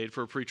to be made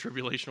for a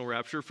pre-tribulational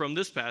rapture from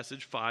this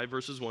passage, 5,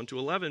 verses 1 to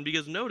 11,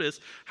 because notice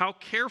how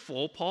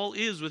careful Paul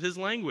is with his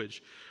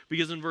language.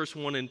 Because in verse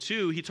 1 and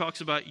 2, he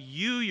talks about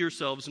you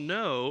yourselves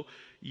know,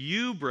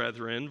 you,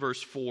 brethren,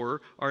 verse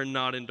 4, are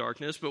not in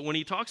darkness. But when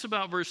he talks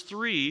about verse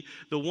 3,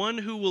 the one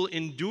who will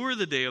endure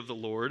the day of the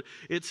Lord,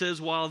 it says,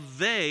 while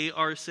they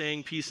are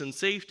saying peace and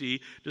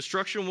safety,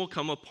 destruction will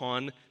come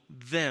upon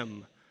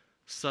them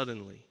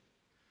suddenly.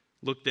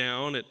 Look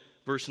down at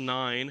verse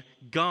 9.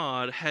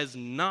 God has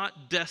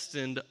not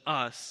destined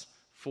us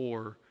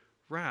for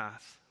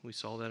wrath. We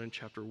saw that in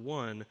chapter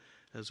 1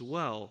 as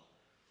well.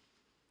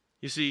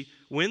 You see,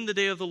 when the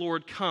day of the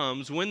Lord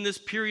comes, when this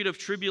period of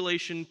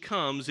tribulation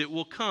comes, it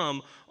will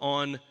come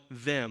on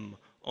them,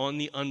 on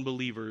the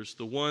unbelievers,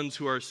 the ones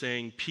who are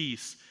saying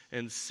peace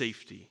and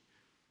safety,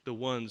 the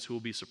ones who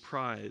will be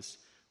surprised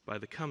by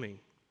the coming.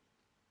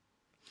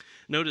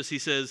 Notice he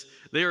says,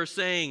 they are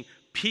saying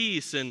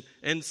peace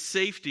and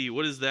safety.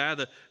 What is that?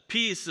 The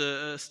peace,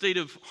 a state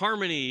of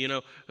harmony,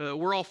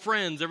 we're all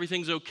friends,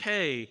 everything's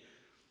okay.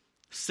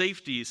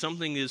 Safety,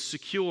 something is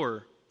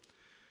secure.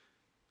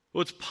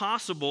 Well, it's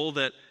possible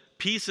that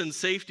peace and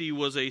safety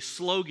was a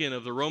slogan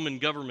of the Roman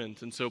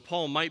government, and so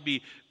Paul might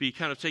be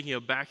kind of taking a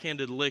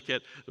backhanded lick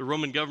at the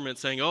Roman government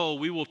saying, oh,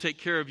 we will take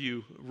care of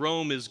you.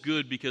 Rome is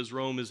good because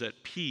Rome is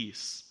at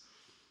peace.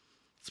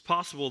 It's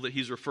possible that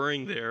he's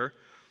referring there,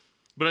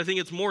 but I think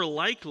it's more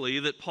likely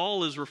that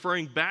Paul is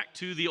referring back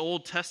to the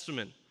Old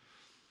Testament.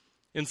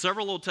 In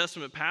several Old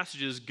Testament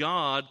passages,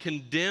 God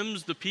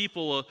condemns the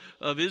people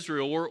of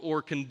Israel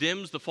or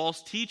condemns the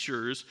false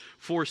teachers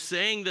for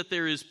saying that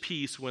there is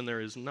peace when there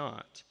is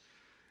not.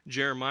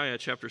 Jeremiah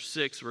chapter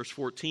 6, verse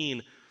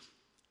 14,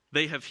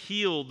 They have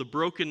healed the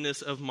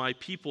brokenness of my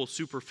people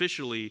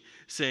superficially,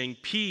 saying,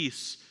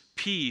 peace,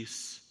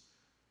 peace,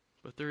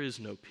 but there is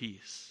no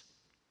peace.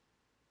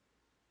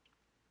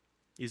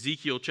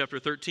 Ezekiel chapter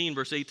 13,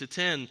 verse 8 to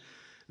 10,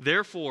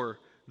 therefore,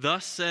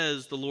 thus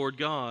says the Lord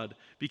God,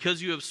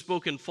 because you have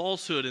spoken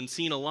falsehood and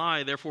seen a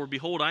lie, therefore,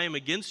 behold, I am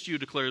against you,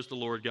 declares the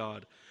Lord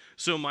God.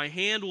 So my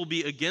hand will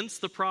be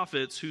against the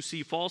prophets who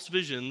see false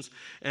visions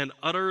and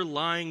utter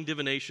lying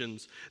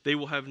divinations. They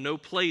will have no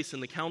place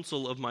in the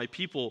council of my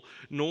people,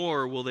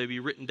 nor will they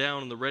be written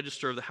down in the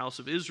register of the house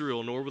of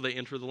Israel, nor will they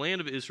enter the land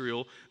of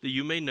Israel, that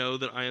you may know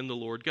that I am the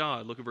Lord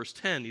God. Look at verse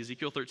 10,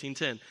 Ezekiel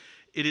 13:10.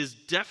 It is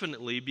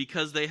definitely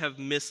because they have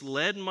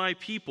misled my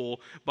people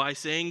by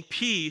saying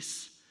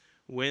peace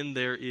when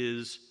there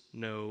is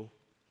no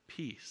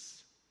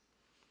peace.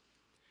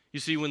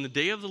 You see, when the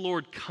day of the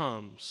Lord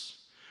comes,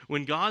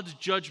 when God's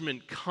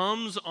judgment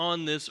comes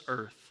on this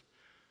earth,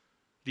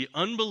 the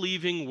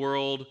unbelieving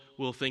world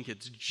will think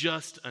it's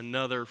just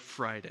another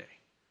Friday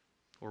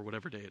or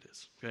whatever day it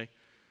is, okay?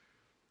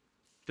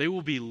 They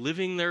will be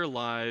living their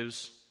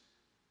lives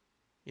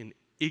in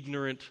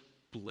ignorant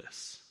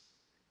bliss,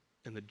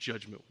 and the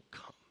judgment will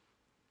come.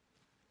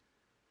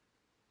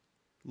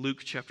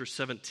 Luke chapter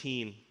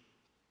 17,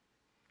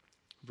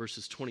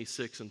 verses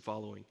 26 and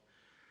following.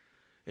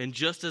 And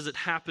just as it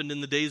happened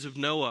in the days of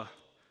Noah,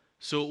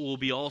 so it will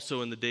be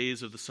also in the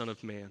days of the Son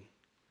of Man.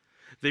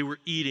 They were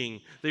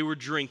eating, they were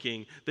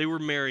drinking, they were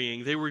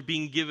marrying, they were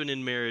being given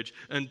in marriage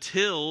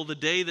until the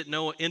day that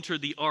Noah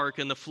entered the ark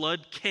and the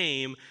flood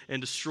came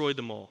and destroyed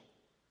them all.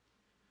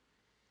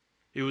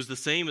 It was the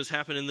same as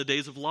happened in the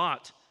days of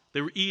Lot. They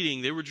were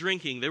eating, they were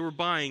drinking, they were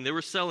buying, they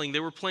were selling, they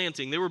were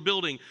planting, they were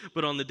building.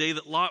 But on the day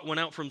that Lot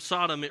went out from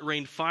Sodom, it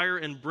rained fire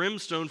and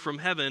brimstone from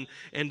heaven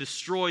and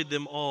destroyed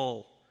them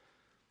all.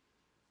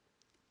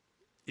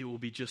 It will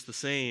be just the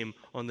same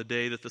on the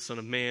day that the Son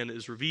of Man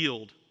is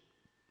revealed.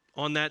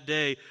 On that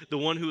day, the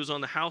one who is on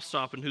the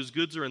housetop and whose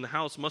goods are in the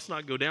house must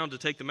not go down to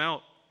take them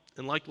out.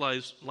 And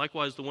likewise,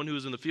 the one who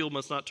is in the field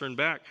must not turn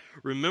back.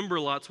 Remember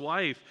Lot's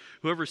wife.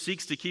 Whoever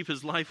seeks to keep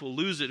his life will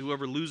lose it.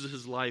 Whoever loses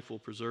his life will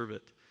preserve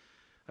it.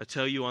 I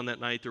tell you, on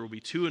that night there will be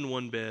two in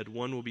one bed.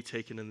 One will be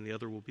taken and the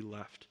other will be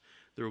left.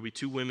 There will be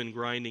two women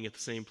grinding at the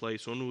same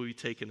place. One will be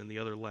taken and the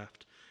other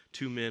left.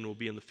 Two men will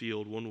be in the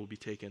field. One will be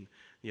taken,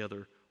 the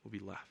other will be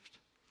left.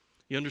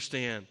 You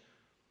understand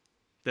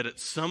that at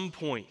some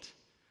point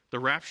the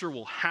rapture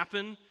will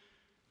happen.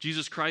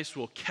 Jesus Christ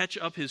will catch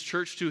up his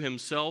church to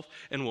himself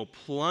and will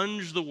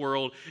plunge the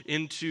world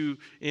into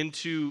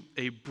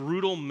a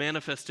brutal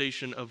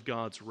manifestation of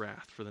God's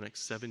wrath for the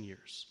next 7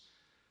 years.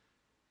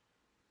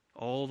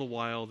 All the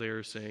while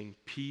they're saying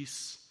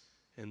peace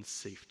and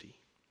safety.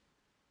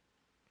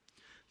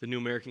 The New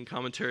American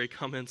Commentary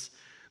comments,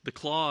 the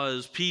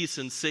clause peace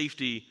and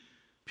safety,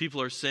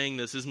 people are saying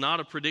this, is not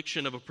a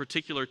prediction of a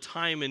particular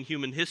time in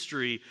human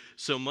history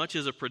so much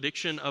as a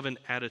prediction of an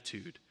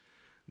attitude.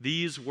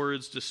 These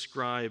words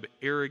describe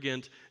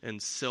arrogant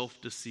and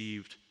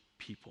self-deceived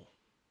people.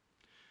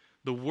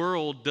 The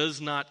world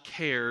does not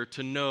care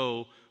to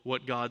know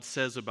what God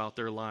says about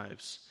their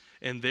lives,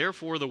 and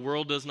therefore the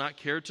world does not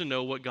care to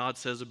know what God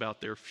says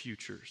about their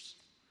futures.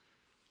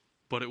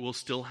 But it will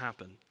still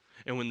happen.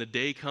 And when the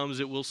day comes,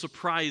 it will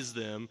surprise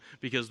them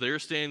because they're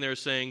standing there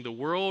saying, the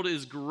world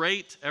is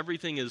great,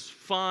 everything is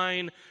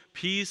fine,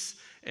 peace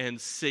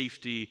and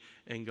safety.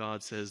 And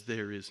God says,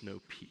 there is no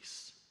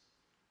peace.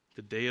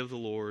 The day of the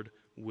Lord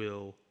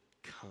will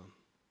come.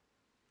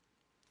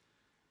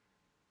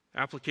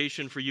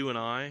 Application for you and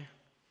I.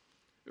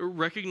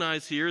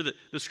 Recognize here that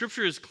the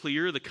scripture is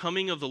clear. The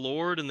coming of the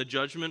Lord and the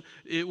judgment,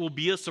 it will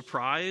be a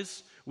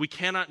surprise. We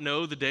cannot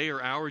know the day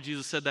or hour.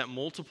 Jesus said that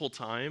multiple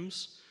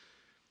times.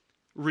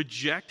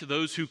 Reject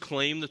those who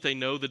claim that they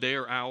know the day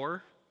or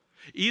hour.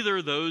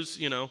 Either those,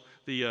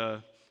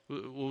 what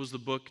was the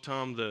book,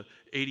 Tom? The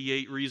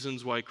 88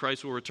 Reasons Why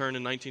Christ Will Return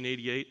in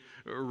 1988.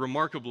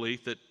 Remarkably,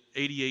 that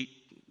 88,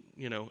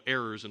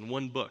 errors in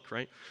one book,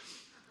 right?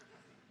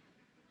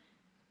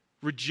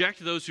 Reject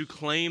those who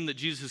claim that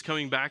Jesus is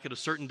coming back at a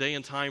certain day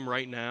and time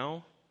right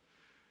now.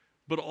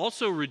 But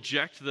also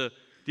reject the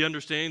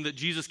understanding that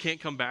Jesus can't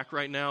come back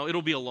right now.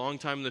 It'll be a long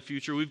time in the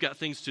future. We've got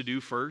things to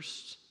do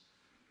first.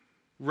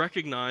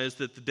 Recognize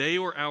that the day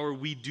or hour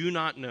we do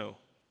not know,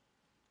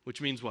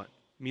 which means what?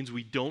 It means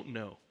we don't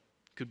know.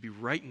 It could be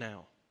right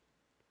now.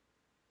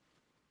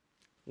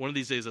 One of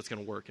these days that's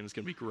going to work and it's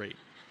going to be great.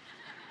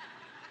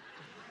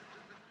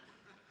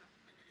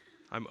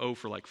 I'm 0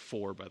 for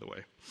 4, by the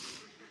way.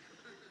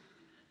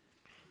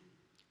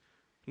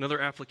 Another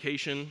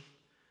application,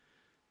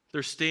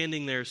 they're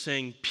standing there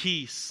saying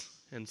peace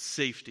and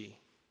safety.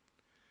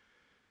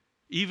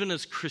 Even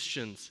as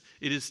Christians,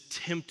 it is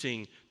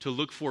tempting to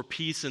look for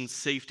peace and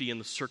safety in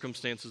the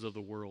circumstances of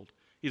the world.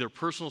 Either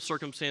personal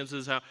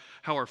circumstances,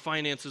 how our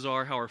finances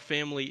are, how our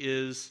family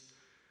is,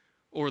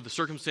 or the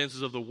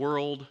circumstances of the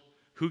world,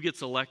 who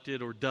gets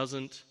elected or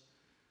doesn't.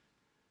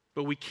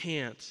 But we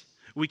can't.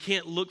 We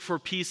can't look for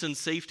peace and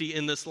safety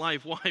in this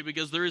life. Why?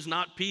 Because there is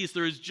not peace.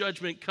 There is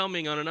judgment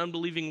coming on an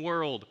unbelieving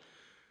world.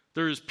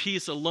 There is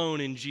peace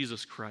alone in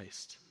Jesus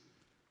Christ.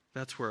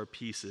 That's where our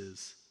peace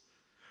is.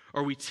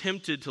 Are we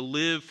tempted to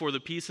live for the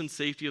peace and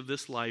safety of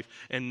this life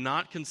and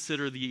not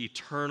consider the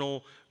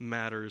eternal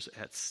matters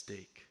at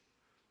stake?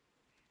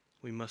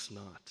 We must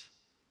not.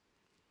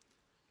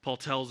 Paul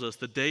tells us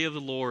the day of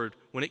the Lord,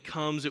 when it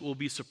comes, it will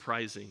be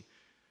surprising.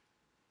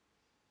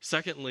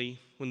 Secondly,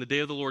 when the day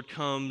of the Lord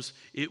comes,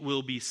 it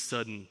will be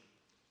sudden.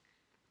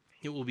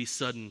 It will be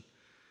sudden.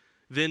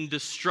 Then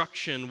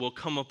destruction will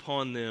come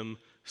upon them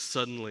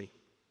suddenly.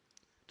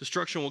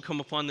 Destruction will come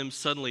upon them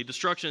suddenly.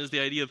 Destruction is the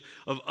idea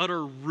of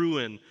utter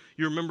ruin.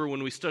 You remember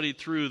when we studied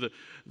through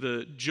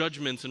the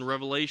judgments in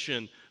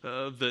Revelation,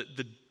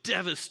 the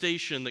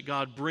devastation that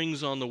God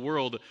brings on the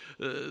world,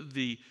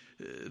 the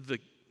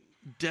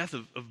death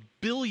of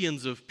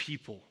billions of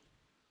people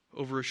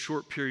over a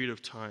short period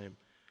of time.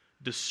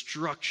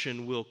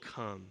 Destruction will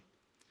come.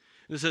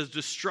 And it says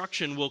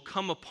destruction will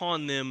come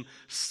upon them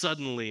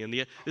suddenly.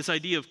 And this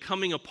idea of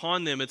coming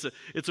upon them,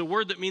 it's a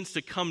word that means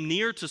to come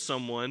near to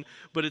someone,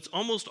 but it's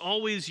almost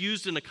always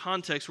used in a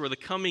context where the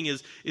coming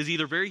is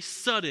either very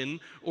sudden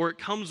or it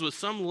comes with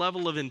some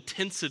level of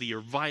intensity or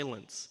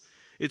violence.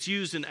 It's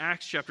used in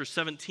Acts chapter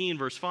 17,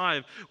 verse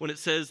 5, when it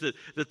says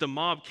that the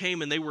mob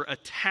came and they were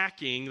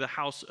attacking the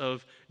house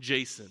of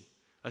Jason.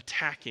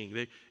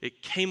 Attacking.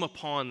 It came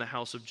upon the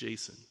house of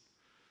Jason.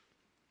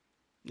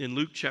 In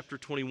Luke chapter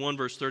 21,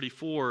 verse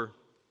 34, it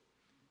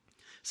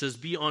says,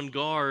 "Be on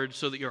guard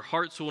so that your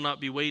hearts will not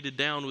be weighted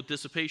down with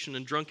dissipation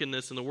and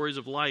drunkenness and the worries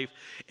of life,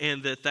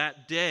 and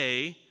that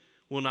day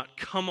will not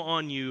come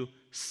on you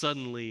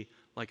suddenly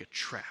like a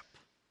trap."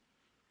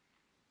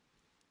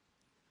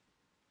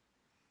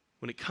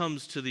 When it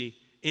comes to the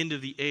end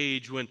of the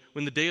age, when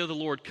the day of the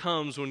Lord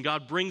comes, when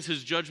God brings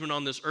his judgment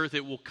on this earth,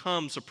 it will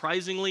come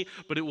surprisingly,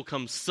 but it will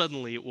come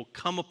suddenly. It will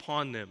come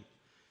upon them.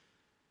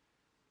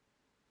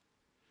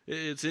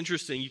 It's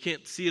interesting. You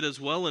can't see it as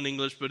well in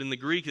English, but in the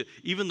Greek,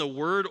 even the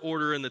word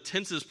order and the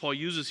tenses Paul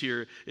uses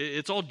here,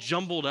 it's all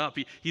jumbled up.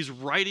 He's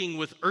writing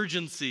with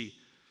urgency.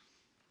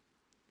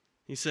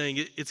 He's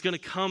saying it's going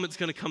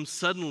to come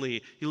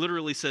suddenly. He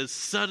literally says,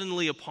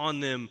 suddenly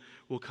upon them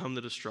will come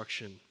the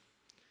destruction.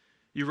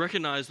 You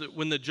recognize that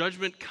when the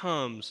judgment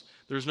comes,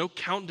 there's no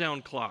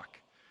countdown clock.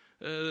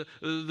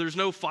 There's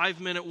no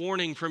 5-minute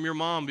warning from your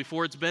mom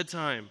before it's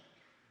bedtime.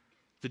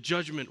 The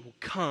judgment will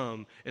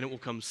come, and it will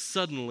come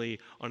suddenly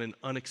on an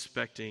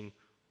unexpected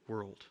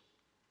world.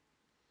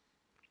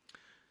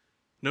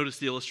 Notice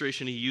the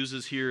illustration he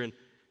uses here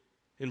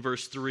in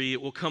verse 3.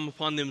 It will come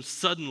upon them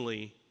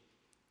suddenly,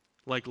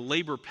 like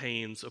labor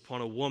pains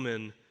upon a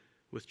woman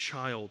with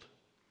child.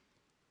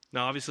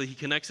 Now, obviously, he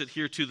connects it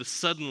here to the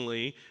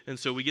suddenly, and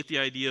so we get the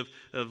idea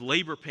of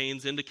labor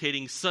pains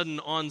indicating sudden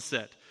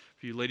onset.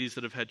 For you ladies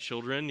that have had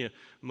children,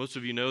 most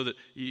of you know that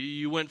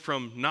you went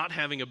from not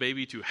having a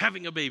baby to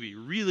having a baby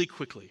really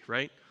quickly,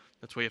 right?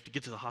 That's why you have to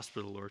get to the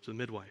hospital or to the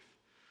midwife.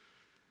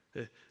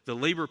 The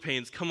labor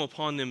pains come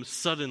upon them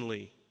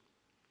suddenly.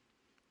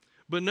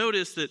 But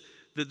notice that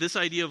this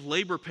idea of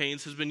labor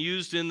pains has been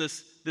used in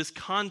this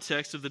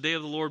context of the day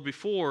of the Lord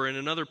before and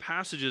in other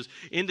passages,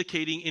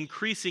 indicating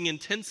increasing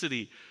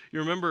intensity. You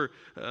remember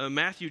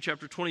Matthew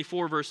chapter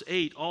 24, verse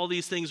 8, all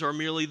these things are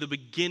merely the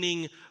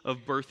beginning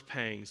of birth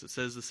pangs. It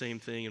says the same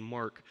thing in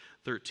Mark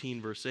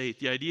 13, verse 8.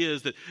 The idea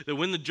is that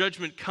when the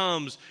judgment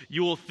comes,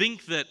 you will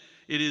think that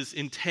it is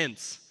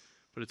intense,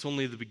 but it's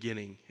only the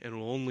beginning, and it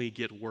will only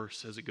get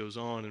worse as it goes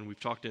on. And we've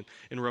talked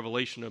in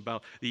Revelation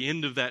about the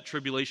end of that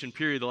tribulation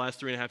period, the last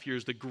 3.5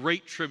 years, the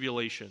Great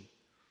Tribulation.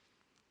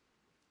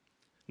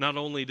 Not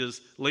only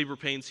does labor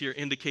pains here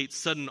indicate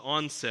sudden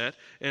onset,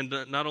 and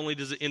not only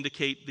does it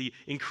indicate the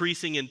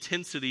increasing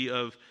intensity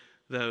of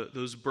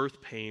those birth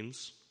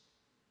pains,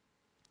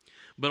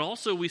 but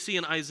also we see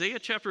in Isaiah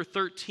chapter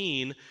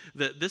 13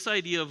 that this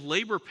idea of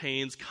labor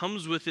pains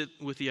comes with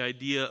the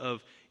idea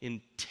of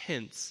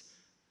intense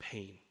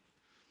pain.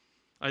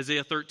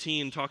 Isaiah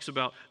 13 talks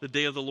about the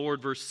day of the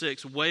Lord, verse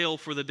 6. Wail,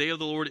 for the day of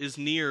the Lord is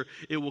near.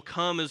 It will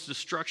come as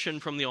destruction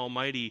from the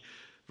Almighty.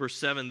 Verse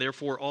 7,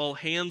 therefore all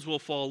hands will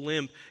fall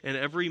limp, and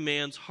every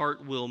man's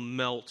heart will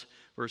melt.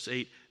 Verse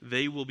 8,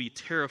 they will be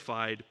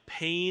terrified.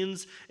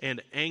 Pains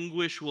and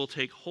anguish will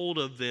take hold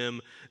of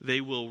them.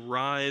 They will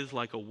writhe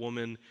like a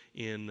woman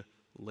in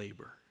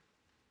labor.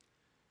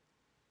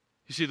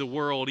 You see, the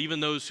world,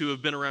 even those who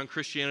have been around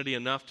Christianity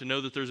enough to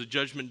know that there's a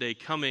judgment day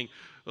coming,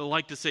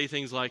 like to say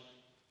things like,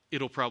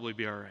 it'll probably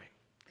be all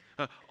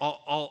right.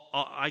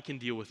 I can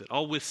deal with it.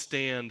 I'll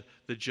withstand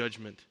the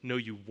judgment. No,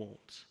 you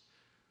won't.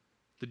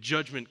 The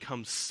judgment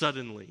comes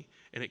suddenly,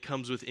 and it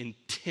comes with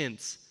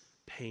intense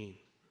pain.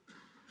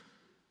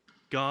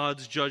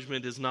 God's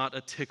judgment is not a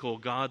tickle.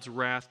 God's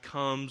wrath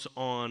comes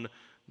on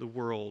the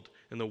world,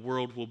 and the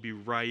world will be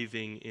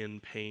writhing in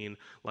pain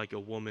like a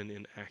woman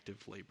in active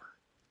labor.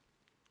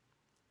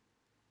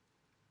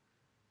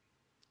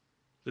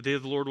 The day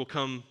of the Lord will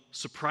come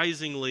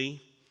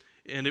surprisingly,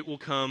 and it will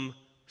come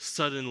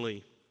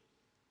suddenly.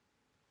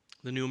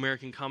 The New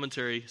American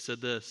Commentary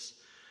said this,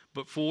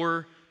 but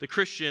for the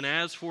Christian,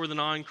 as for the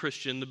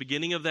non-Christian, the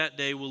beginning of that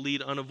day will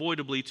lead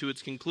unavoidably to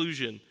its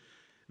conclusion.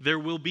 There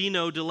will be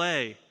no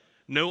delay,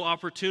 no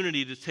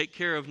opportunity to take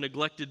care of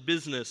neglected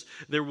business.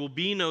 There will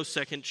be no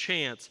second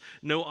chance,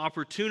 no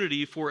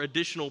opportunity for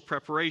additional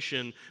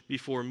preparation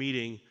before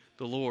meeting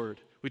the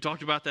Lord. We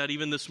talked about that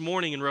even this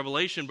morning in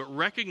Revelation, but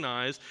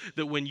recognize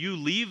that when you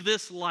leave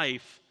this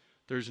life,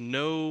 there's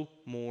no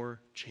more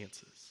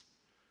chances.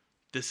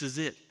 This is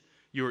it.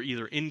 You're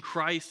either in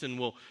Christ and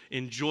will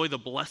enjoy the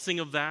blessing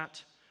of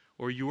that,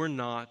 or you are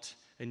not,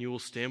 and you will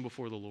stand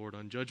before the Lord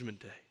on Judgment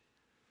Day.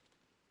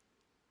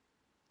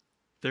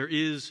 There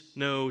is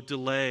no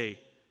delay.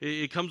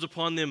 It comes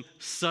upon them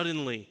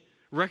suddenly.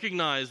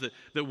 Recognize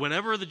that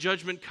whenever the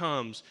judgment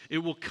comes, it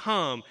will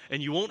come,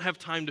 and you won't have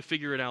time to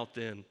figure it out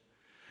then.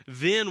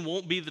 Then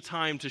won't be the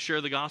time to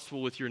share the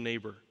gospel with your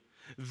neighbor.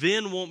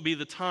 Then won't be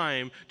the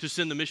time to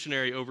send the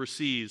missionary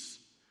overseas.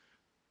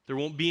 There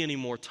won't be any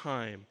more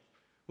time.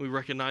 We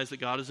recognize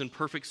that God is in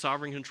perfect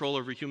sovereign control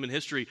over human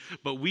history,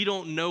 but we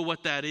don't know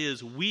what that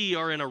is. We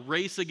are in a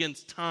race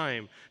against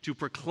time to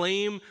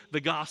proclaim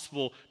the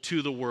gospel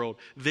to the world.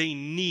 They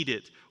need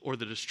it, or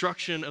the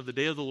destruction of the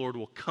day of the Lord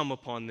will come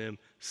upon them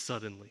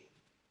suddenly.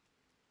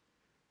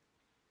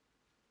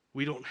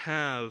 We don't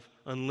have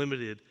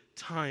unlimited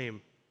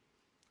time.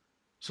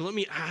 So let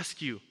me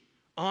ask you,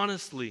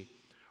 honestly,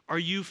 are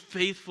you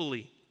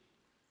faithfully,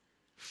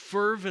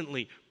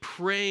 fervently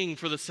praying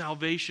for the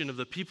salvation of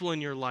the people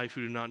in your life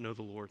who do not know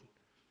the Lord?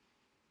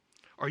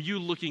 Are you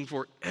looking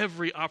for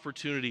every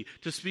opportunity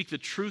to speak the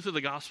truth of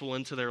the gospel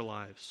into their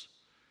lives?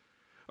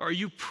 Are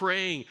you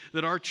praying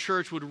that our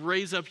church would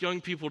raise up young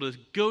people to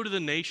go to the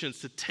nations,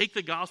 to take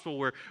the gospel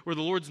where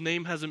the Lord's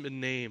name hasn't been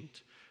named?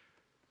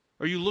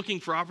 Are you looking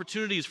for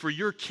opportunities for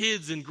your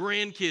kids and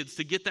grandkids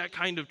to get that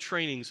kind of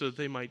training so that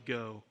they might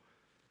go?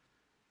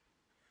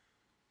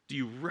 Do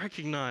you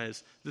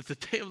recognize that the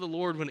day of the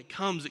Lord, when it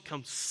comes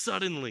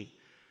suddenly?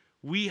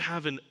 We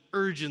have an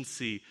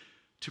urgency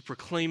to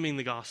proclaiming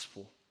the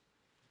gospel.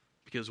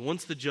 Because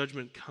once the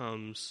judgment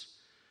comes,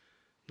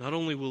 not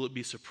only will it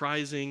be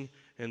surprising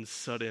and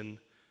sudden,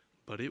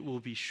 but it will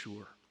be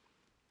sure.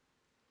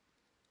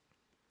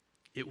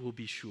 It will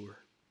be sure.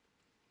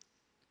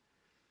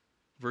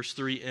 Verse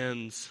 3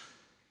 ends,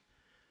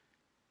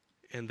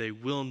 and they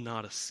will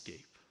not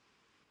escape.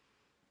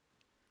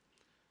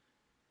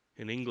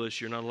 In English,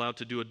 you're not allowed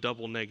to do a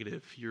double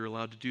negative. You're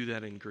allowed to do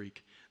that in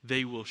Greek.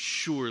 They will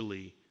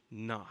surely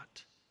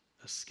not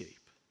escape.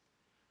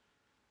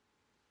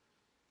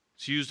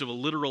 It's used of a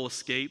literal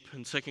escape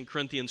in 2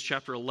 Corinthians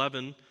chapter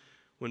 11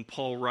 when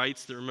Paul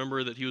writes that,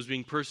 remember, that he was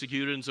being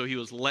persecuted, and so he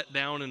was let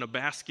down in a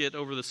basket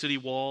over the city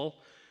wall,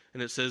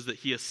 and it says that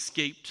he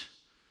escaped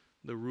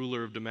the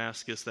ruler of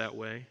Damascus that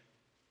way.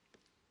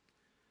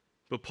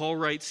 But Paul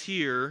writes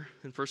here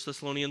in 1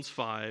 Thessalonians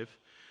 5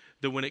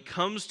 that when it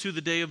comes to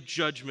the day of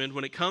judgment,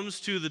 when it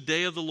comes to the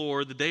day of the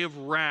Lord, the day of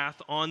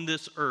wrath on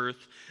this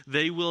earth,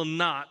 they will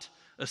not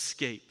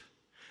escape.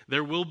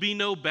 There will be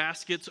no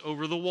baskets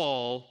over the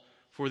wall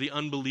for the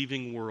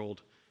unbelieving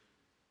world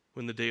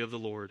when the day of the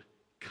Lord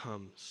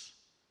comes.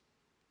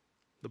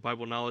 The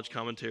Bible Knowledge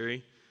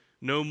Commentary: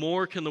 no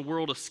more can the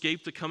world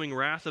escape the coming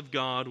wrath of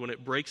God when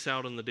it breaks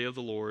out on the day of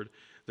the Lord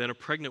than a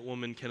pregnant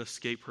woman can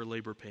escape her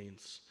labor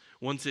pains.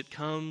 Once it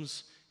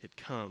comes,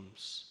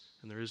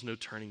 and there is no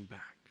turning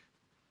back.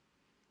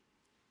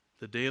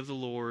 The day of the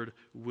Lord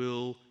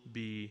will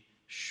be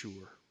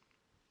sure.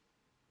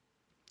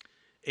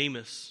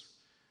 Amos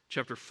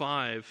chapter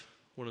 5,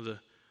 one of the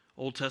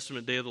Old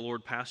Testament day of the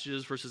Lord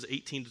passages, verses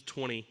 18 to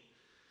 20,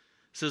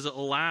 says,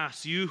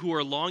 alas, you who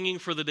are longing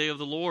for the day of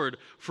the Lord,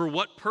 for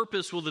what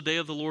purpose will the day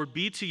of the Lord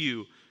be to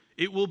you?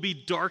 It will be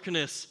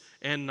darkness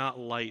and not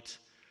light.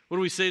 What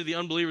do we say to the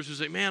unbelievers who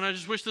say, man, I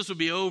just wish this would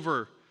be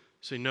over?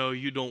 Say, no,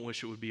 you don't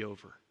wish it would be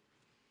over.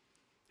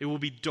 It will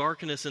be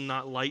darkness and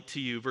not light to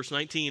you. Verse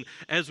 19,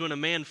 as when a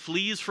man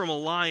flees from a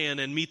lion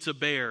and meets a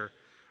bear,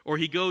 or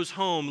he goes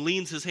home,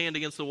 leans his hand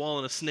against the wall,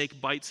 and a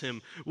snake bites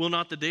him, will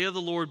not the day of the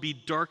Lord be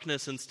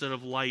darkness instead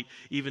of light,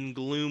 even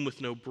gloom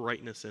with no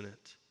brightness in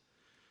it?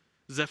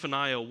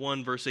 Zephaniah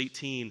 1, verse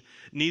 18,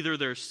 neither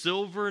their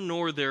silver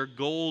nor their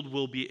gold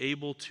will be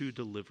able to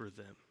deliver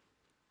them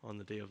on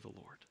the day of the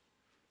Lord.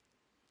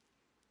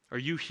 Are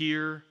you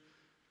here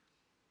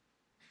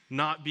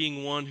not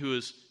being one who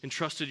has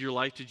entrusted your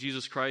life to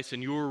Jesus Christ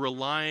and you are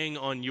relying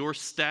on your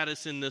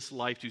status in this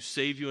life to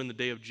save you in the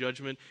day of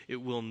judgment?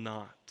 It will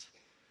not.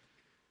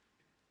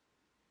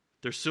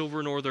 Their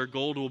silver nor their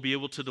gold will be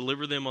able to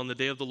deliver them on the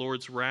day of the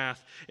Lord's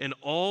wrath, and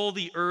all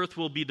the earth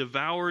will be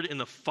devoured in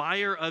the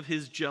fire of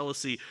his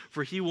jealousy,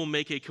 for he will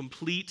make a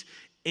complete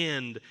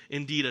end,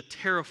 indeed a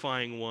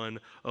terrifying one,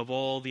 of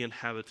all the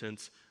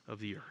inhabitants of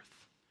the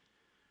earth.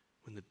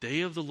 When the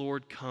day of the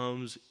Lord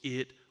comes,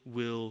 it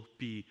will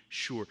be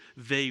sure.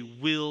 They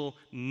will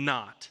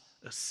not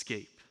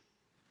escape.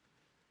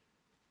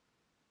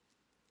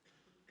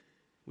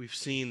 We've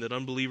seen that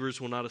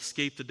unbelievers will not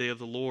escape the day of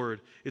the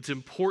Lord. It's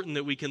important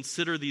that we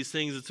consider these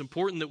things. It's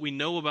important that we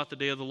know about the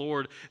day of the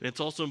Lord, and it's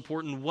also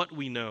important what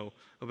we know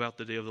about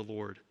the day of the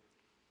Lord.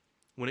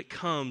 When it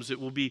comes, it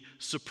will be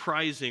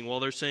surprising. While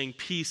they're saying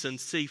peace and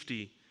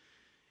safety,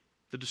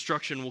 The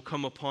destruction will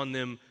come upon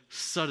them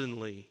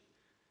suddenly,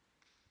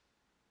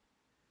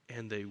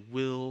 and they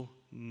will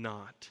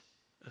not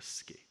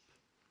escape.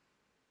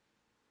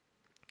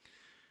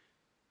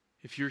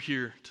 If you're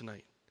here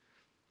tonight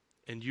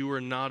and you are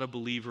not a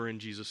believer in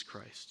Jesus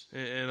Christ,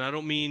 and I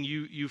don't mean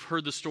you've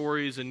heard the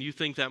stories and you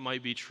think that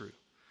might be true.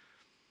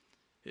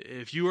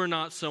 If you are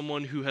not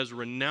someone who has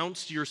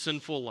renounced your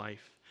sinful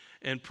life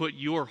and put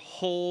your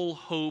whole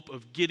hope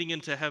of getting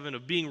into heaven,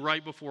 of being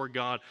right before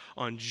God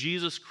on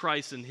Jesus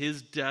Christ and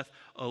his death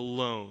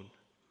alone,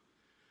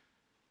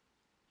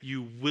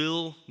 you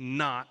will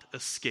not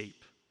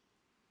escape.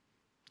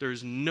 There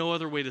is no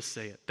other way to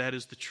say it. That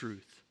is the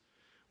truth.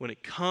 When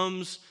it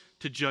comes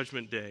to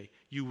Judgment Day,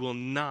 you will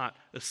not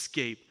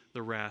escape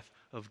the wrath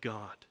of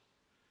God.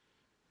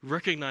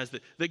 Recognize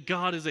that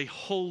God is a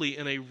holy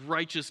and a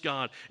righteous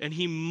God, and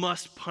he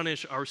must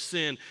punish our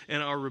sin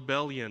and our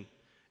rebellion.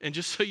 And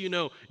just so you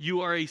know,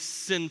 you are a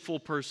sinful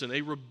person,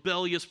 a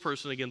rebellious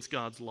person against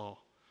God's law.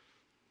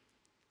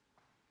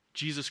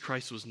 Jesus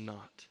Christ was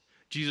not.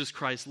 Jesus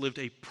Christ lived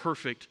a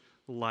perfect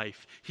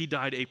life. He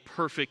died a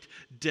perfect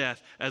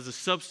death as a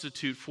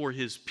substitute for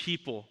his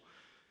people.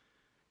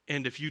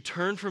 And if you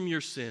turn from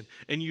your sin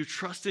and you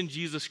trust in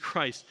Jesus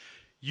Christ,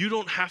 you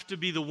don't have to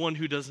be the one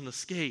who doesn't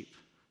escape.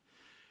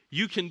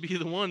 You can be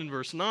the one in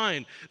verse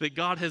 9 that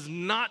God has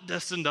not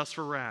destined us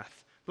for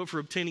wrath, but for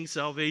obtaining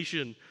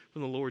salvation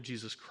from the Lord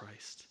Jesus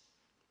Christ.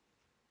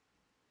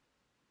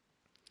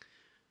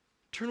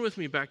 Turn with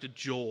me back to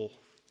Joel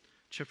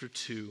chapter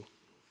 2.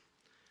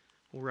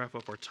 We'll wrap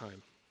up our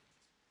time.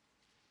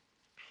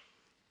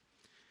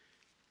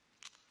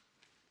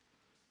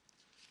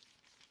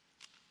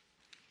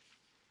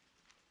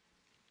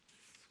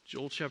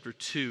 Joel chapter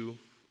 2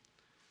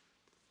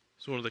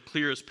 is one of the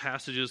clearest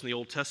passages in the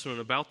Old Testament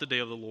about the day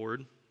of the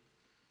Lord.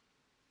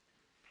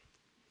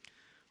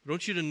 I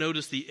want you to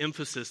notice the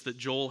emphasis that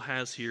Joel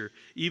has here,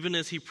 even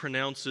as he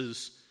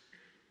pronounces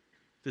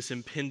this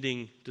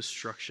impending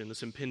destruction,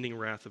 this impending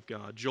wrath of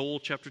God.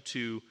 Joel chapter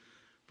 2,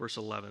 verse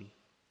 11.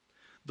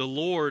 The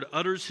Lord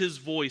utters his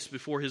voice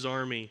before his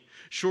army.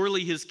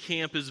 Surely his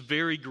camp is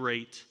very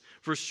great,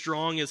 for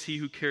strong is he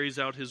who carries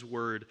out his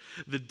word.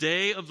 The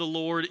day of the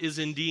Lord is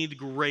indeed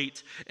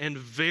great and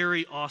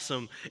very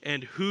awesome,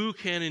 and who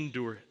can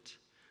endure it?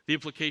 The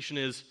implication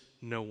is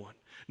no one.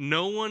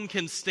 No one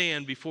can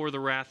stand before the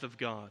wrath of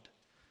God.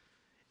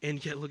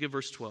 And yet, look at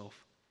verse 12.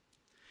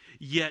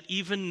 Yet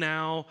even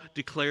now,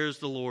 declares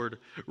the Lord,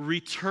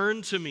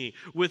 return to me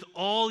with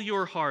all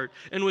your heart,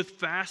 and with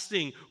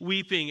fasting,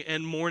 weeping,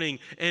 and mourning,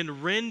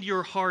 and rend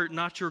your heart,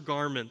 not your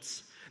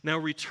garments. Now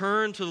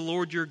return to the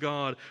Lord your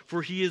God,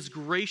 for he is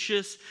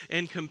gracious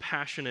and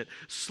compassionate,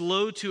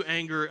 slow to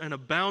anger, and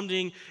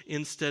abounding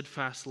in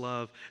steadfast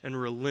love, and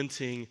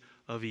relenting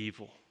of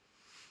evil.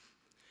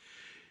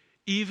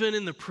 Even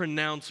in the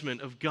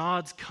pronouncement of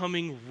God's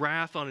coming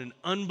wrath on an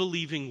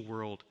unbelieving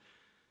world,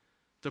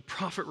 the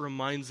prophet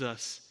reminds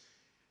us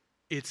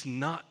it's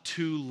not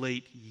too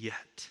late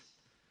yet.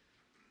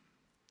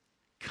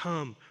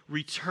 Come,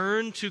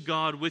 return to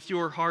God with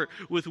your heart,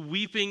 with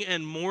weeping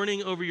and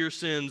mourning over your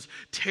sins.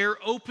 Tear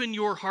open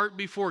your heart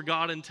before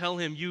God and tell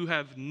him you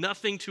have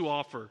nothing to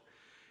offer,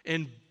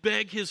 and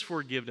beg his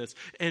forgiveness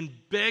and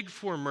beg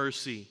for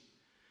mercy.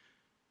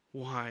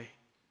 Why?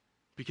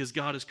 Because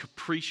God is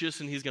capricious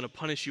and he's going to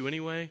punish you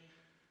anyway?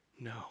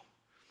 No.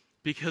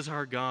 Because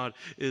our God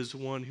is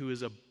one who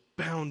is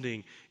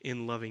abounding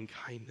in loving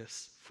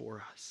kindness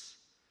for us.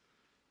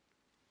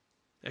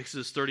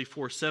 Exodus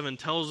 34:7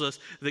 tells us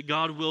that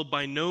God will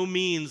by no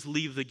means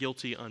leave the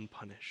guilty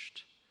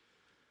unpunished.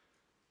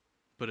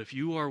 But if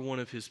you are one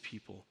of his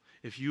people,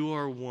 if you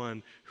are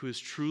one who has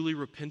truly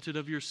repented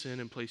of your sin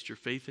and placed your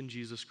faith in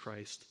Jesus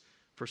Christ,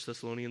 1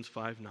 Thessalonians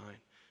 5:9,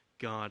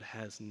 God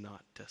has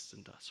not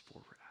destined us for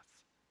wrath.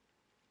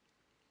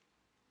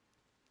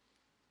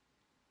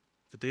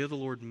 The day of the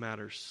Lord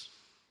matters.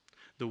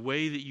 The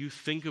way that you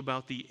think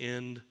about the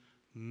end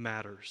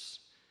matters.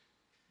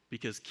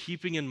 Because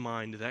keeping in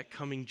mind that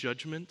coming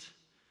judgment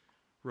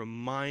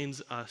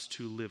reminds us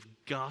to live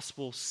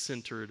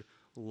gospel-centered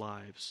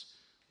lives.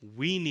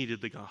 We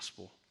needed the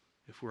gospel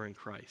if we're in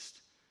Christ.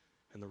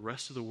 And the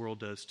rest of the world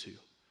does too.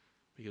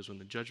 Because when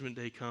the judgment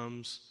day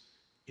comes,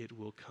 it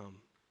will come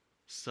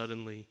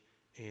suddenly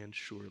and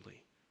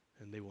surely.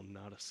 And they will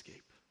not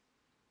escape.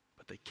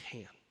 But they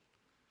can.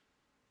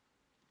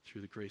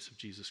 Through the grace of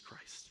Jesus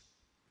Christ.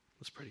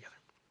 Let's pray together.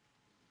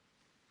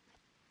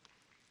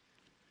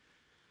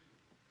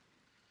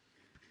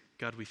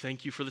 God, we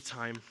thank you for the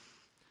time.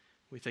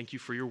 We thank you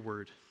for your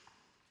word.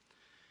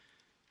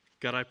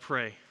 God, I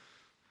pray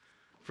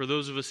for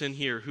those of us in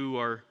here who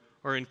are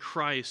in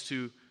Christ,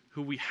 who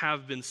we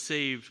have been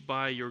saved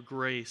by your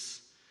grace.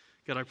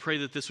 God, I pray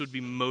that this would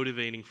be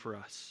motivating for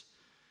us.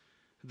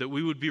 That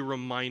we would be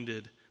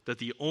reminded that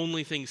the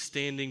only thing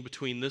standing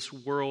between this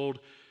world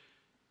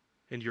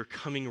and your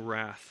coming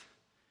wrath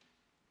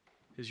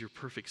is your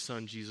perfect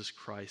Son, Jesus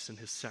Christ, and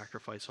his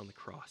sacrifice on the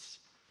cross.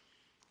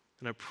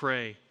 And I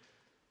pray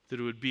that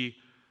it would be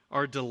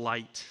our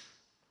delight,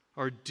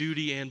 our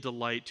duty and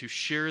delight to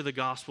share the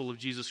gospel of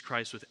Jesus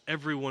Christ with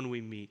everyone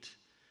we meet.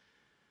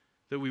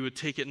 That we would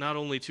take it not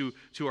only to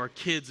our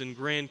kids and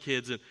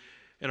grandkids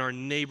and our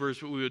neighbors,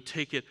 but we would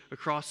take it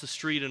across the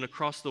street and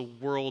across the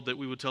world, that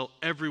we would tell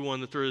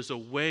everyone that there is a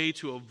way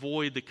to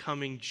avoid the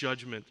coming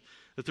judgment,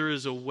 that there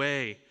is a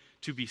way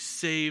to be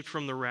saved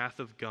from the wrath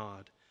of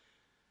God.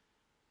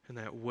 And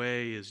that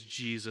way is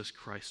Jesus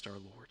Christ our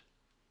Lord.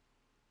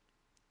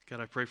 God,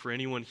 I pray for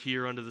anyone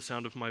here under the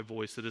sound of my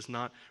voice that has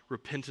not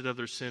repented of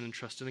their sin and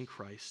trusted in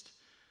Christ,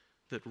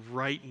 that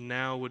right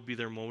now would be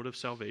their moment of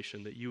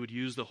salvation, that you would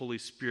use the Holy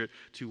Spirit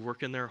to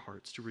work in their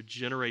hearts, to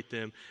regenerate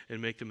them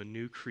and make them a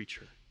new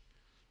creature.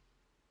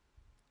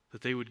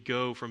 That they would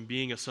go from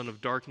being a son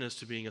of darkness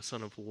to being a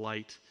son of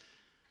light,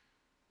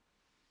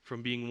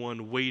 from being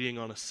one waiting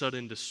on a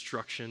sudden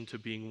destruction to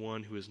being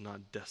one who is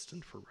not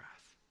destined for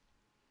wrath.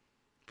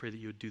 Pray that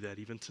you would do that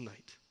even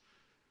tonight.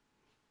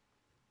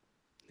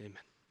 Amen.